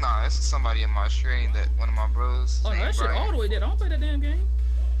 Nah, this is somebody in my stream that one of my bros. Oh, no, named that shit Brian. all the way dead. I don't play that damn game.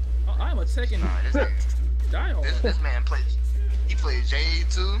 I am a Tekken Nah, this diehard. this man played. He played Jade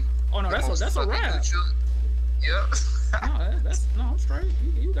too. Oh no, The that's most a fucking wrap. neutral- Yep. No, I'm straight.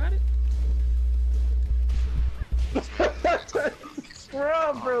 You got it.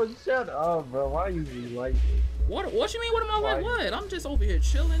 Bro, shut up, bro. Why you be like this? What you mean? What am I like? Why? What? I'm just over here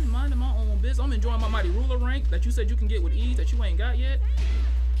chilling, minding my own business. I'm enjoying my mighty ruler rank that you said you can get with ease that you ain't got yet.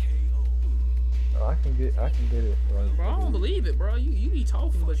 Oh, I can get it, bro. Bro, I don't believe it, bro. You be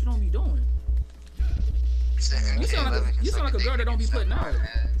talking, but you don't be doing. You sound like a girl that don't be putting out.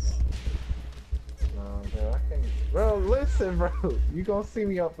 No, bro, I can't. Bro, listen, bro. You gonna see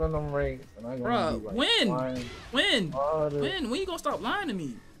me up on them rings, and I'm gonna Bro, be like, when? Oh, When you gonna stop lying to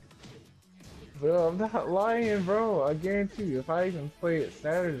me? Bro, I'm not lying, bro. I guarantee you, if I even play it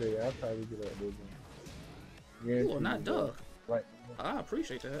Saturday, I'll probably get up there. You are not duck. Like I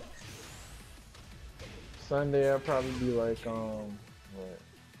appreciate that. Sunday, I'll probably be like, what?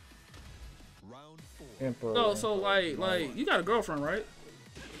 Round 4. Emperor. So like you got a girlfriend, right?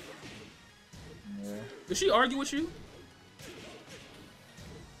 Yeah, Does she argue with you?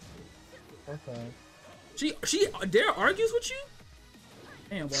 sometimes. She dare argues with you?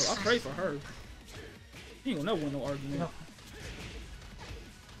 Damn, bro, I pray for her. She ain't gonna never win no argument. No.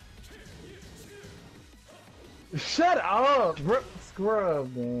 Shut up, bro.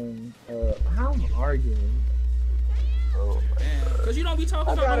 Scrub, man. How I'm arguing. Oh, Damn, cause you don't be talking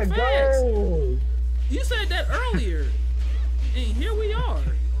I about gotta no facts. go. You said that earlier, and here we are.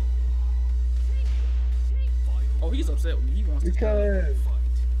 Oh, he's upset with me. He wants to. Because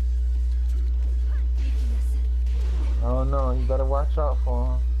I don't know. You better watch out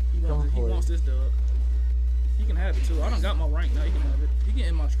for him. He wants this dub. He can have it too. I don't got my rank now. He can have it. He can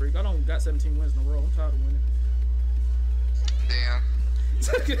end my streak. I don't got 17 wins in a row. I'm tired of winning. Damn.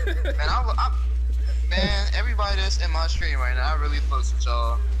 Man, everybody that's in my stream right now, I really fucks with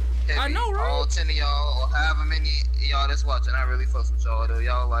y'all. Heavy. I know, right? All 10 of y'all, or however many of y'all that's watching, I really fucks with y'all, though.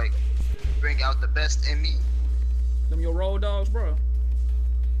 Y'all, like, bring out the best in me. Them your road dogs, bro.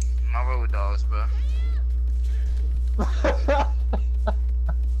 My road dogs, bro.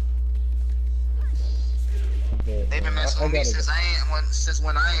 They've been messing with me since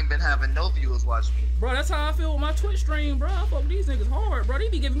when I ain't been having no viewers watch me. Bro, that's how I feel with my Twitch stream, bro. I fuck with these niggas hard, bro. They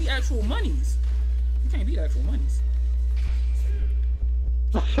be giving me actual monies. You can't beat actual monies.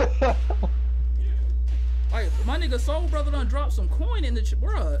 Like, my nigga Soul Brother done dropped some coin in the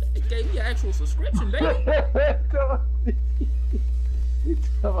bro. It gave me an actual subscription, baby. You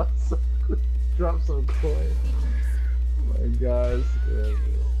tell us drop some coin. Oh my gosh. Yeah,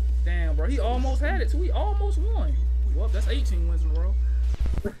 Damn, bro. He almost had it, too. He almost won. Well, that's 18 wins in a row.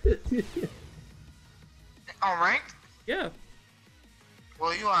 On ranked? Yeah.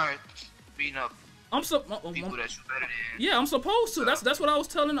 Well, you are beating up I'm people that you better than. yeah, I'm supposed to. So, That's what I was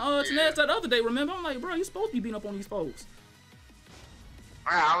telling Tanez that other day. Remember, I'm like, bro, you supposed to be beating up on these folks.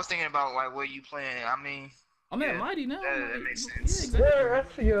 I was thinking about like where you playing. I mean, I'm at Mighty now. That makes sense. Yeah, exactly. Yeah, I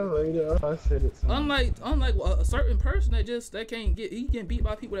see you later. I said it. Unlike a certain person that can't get, he getting beat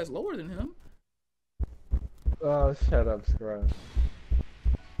by people that's lower than him. Oh, shut up, Scrub.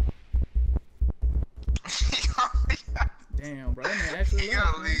 Damn, bro, that man actually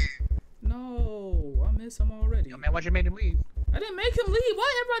left, man. No, I miss him already. Yo, man, why'd you make him leave? I didn't make him leave.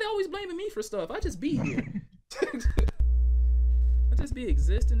 Why everybody always blaming me for stuff? I just be here. I just be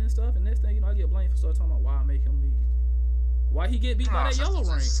existing and stuff, and next thing you know, I get blamed for stuff talking about why I make him leave. Why he get beat by that yellow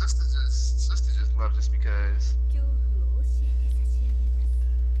ring? Sister just love just because.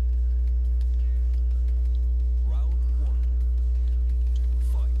 Round 1.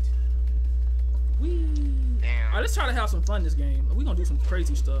 Fight. Wee. Damn. Alright, let's try to have some fun this game. We gonna do some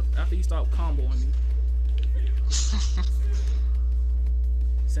crazy stuff after you stop comboing me.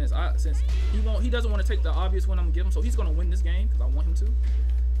 Since he doesn't want to take the obvious one I'm gonna give him, so he's gonna win this game because I want him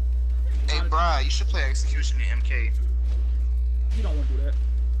to. Hey, Brian, you should play Execution in MK. He don't want to do that.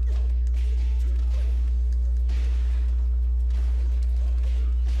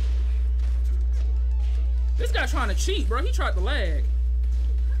 This guy trying to cheat, bro. He tried to lag.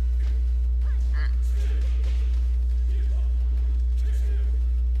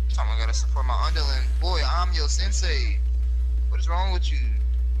 I gotta support my underling. Boy, I'm your sensei. What is wrong with you?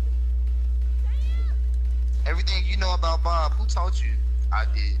 Everything you know about Bob, who taught you? I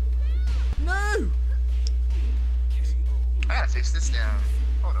did. No! I gotta fix this down.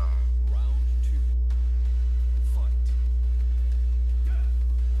 Hold on. Round 2. Fight.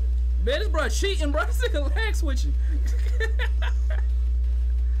 Man, this bro cheating, bro. This nigga lag switching.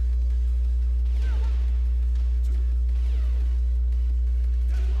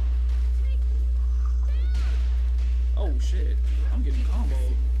 Oh shit, I'm getting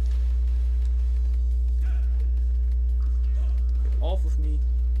comboed. Get off of me.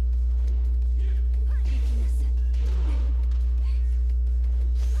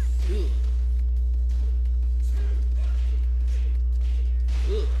 Ugh.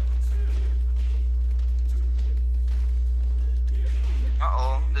 Ugh.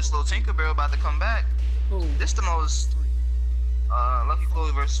 Uh-oh, this little Tinkerbell about to come back. Who? This the most Lucky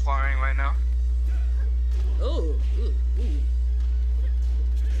Chloe versus Faring right now. Ugh. Ugh. Ooh.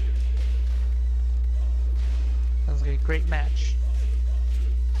 Sounds like a great match.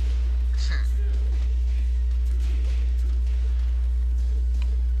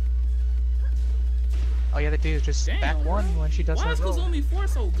 All you have to do is just Damn, back one bro. when she does Why her is roll. Kazumi 4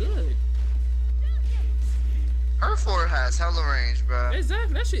 so good? Her 4 has hella range, bro.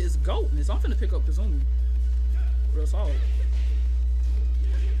 Exactly, that shit is goatness. I'm finna pick up Kazumi. Real solid.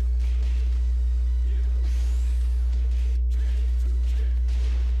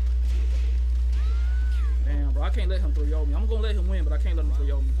 Damn, bro, I can't let him 3-0 me. I'm gonna let him win, but I can't let him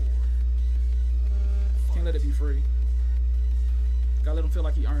 3-0 me. Can't let it be free. Gotta let him feel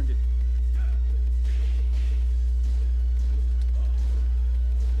like he earned it.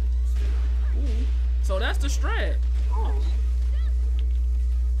 Ooh. So that's the strat. Ooh.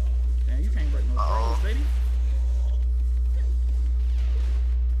 Damn, you can't break no rules, baby.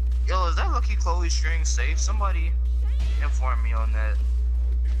 Yo, is that Lucky Chloe string safe? Somebody inform me on that.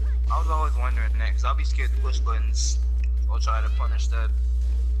 I was always wondering that, because I'll be scared to push buttons or try to punish that.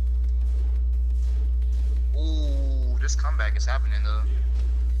 Ooh, this comeback is happening though.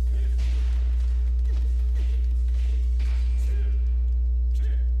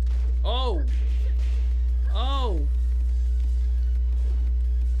 Oh. Oh.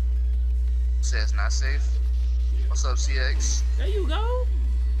 Says not safe. What's up, CX? There you go.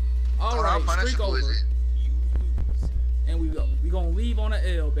 All Oh, right, how streak punishable over. is it? And we gonna leave on an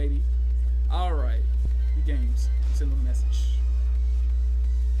L, baby. All right. The games. Send them a message.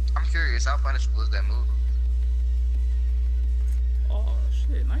 I'm curious, how punishable is that move? Oh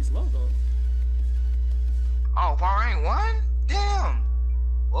shit, nice logo. Oh, Bahrain won? Damn.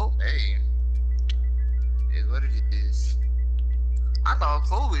 Well, hey. It is what it is. I thought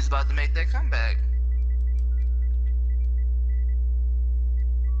Chloe was about to make that comeback.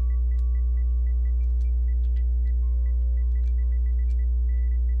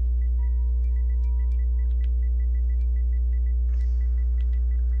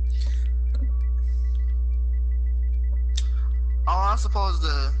 Oh, I suppose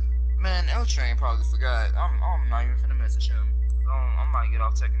the man L Train probably forgot. I'm not even finna message him. I might get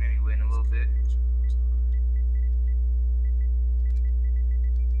off Tekken anyway in a little bit.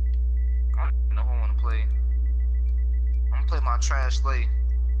 I don't know who I want to play. I'm gonna play my trash lay.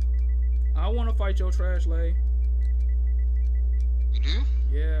 I want to fight your trash lay. You do?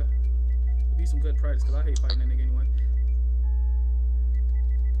 Yeah. It'd be some good practice because I hate fighting that nigga anyway.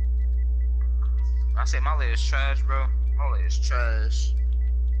 I say my lay is trash, bro. My lay is trash.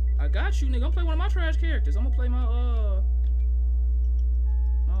 I got you, nigga. I'm playing one of my trash characters. I'm gonna play my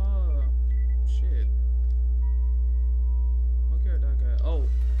shit. What character I got? Oh,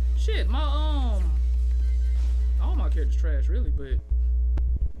 shit. My all my characters trash, really, but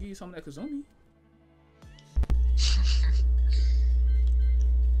give you some of that Kazumi.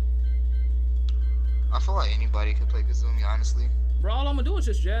 I feel like anybody could play Kazumi, honestly. Bro, all I'm gonna do is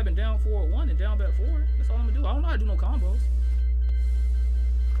just jab and down forward 1 and down back 4. That's all I'm gonna do. I don't know how to do no combos.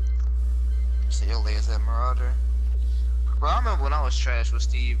 So your lay is that Marauder. Bro, I remember when I was trash with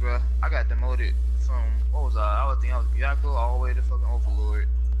Steve, bro. I got demoted from, what was I? I think I was Byakko all the way to fucking Overlord.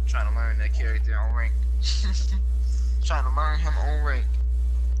 Trying to learn that character on rank. Trying to learn him on rank.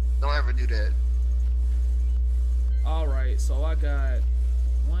 Don't ever do that. Alright, so I got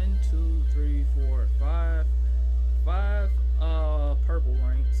 1, 2, 3, 4, 5 purple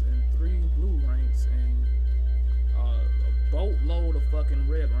ranks and 3 blue ranks and a boatload of fucking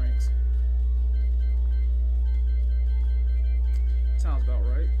red ranks. Sounds about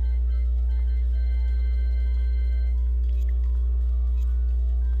right.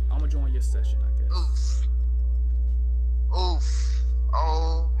 I'm gonna join your session, I guess. Oof. Oof.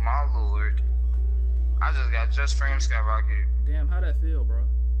 Oh my lord. I just got just framed Skyrocket. Damn, how that feel, bro?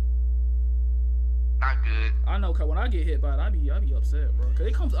 Not good. I know, cause when I get hit by it, I be upset, bro. Cause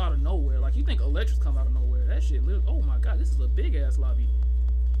it comes out of nowhere. Like you think electrics come out of nowhere. That shit literally, oh my god, this is a big ass lobby.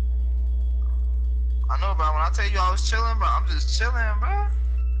 I know, bro. When I tell you I was chilling, bro, I'm just chilling, bro.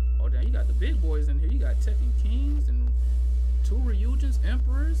 Oh damn, you got the big boys in here. You got Tekken Kings and 2 Ryujins,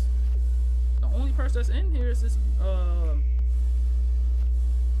 Emperors. The only person that's in here is this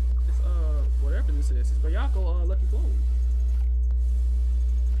whatever this is. It's Byakko Lucky Chloe.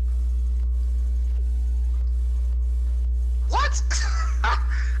 What?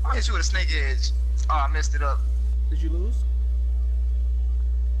 I hit you with a snake edge. Oh, I messed it up. Did you lose?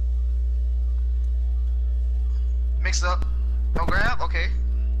 Mix up. No grab? Okay.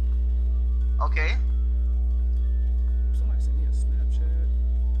 Okay. Somebody sent me a Snapchat.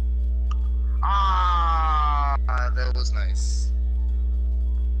 Ah, that was nice.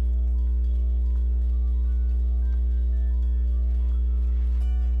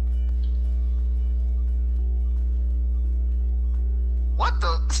 What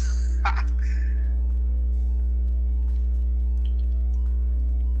the?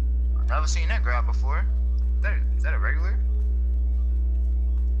 I've never seen that grab before. Is that a regular?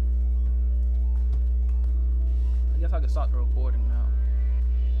 I guess I can stop the recording now.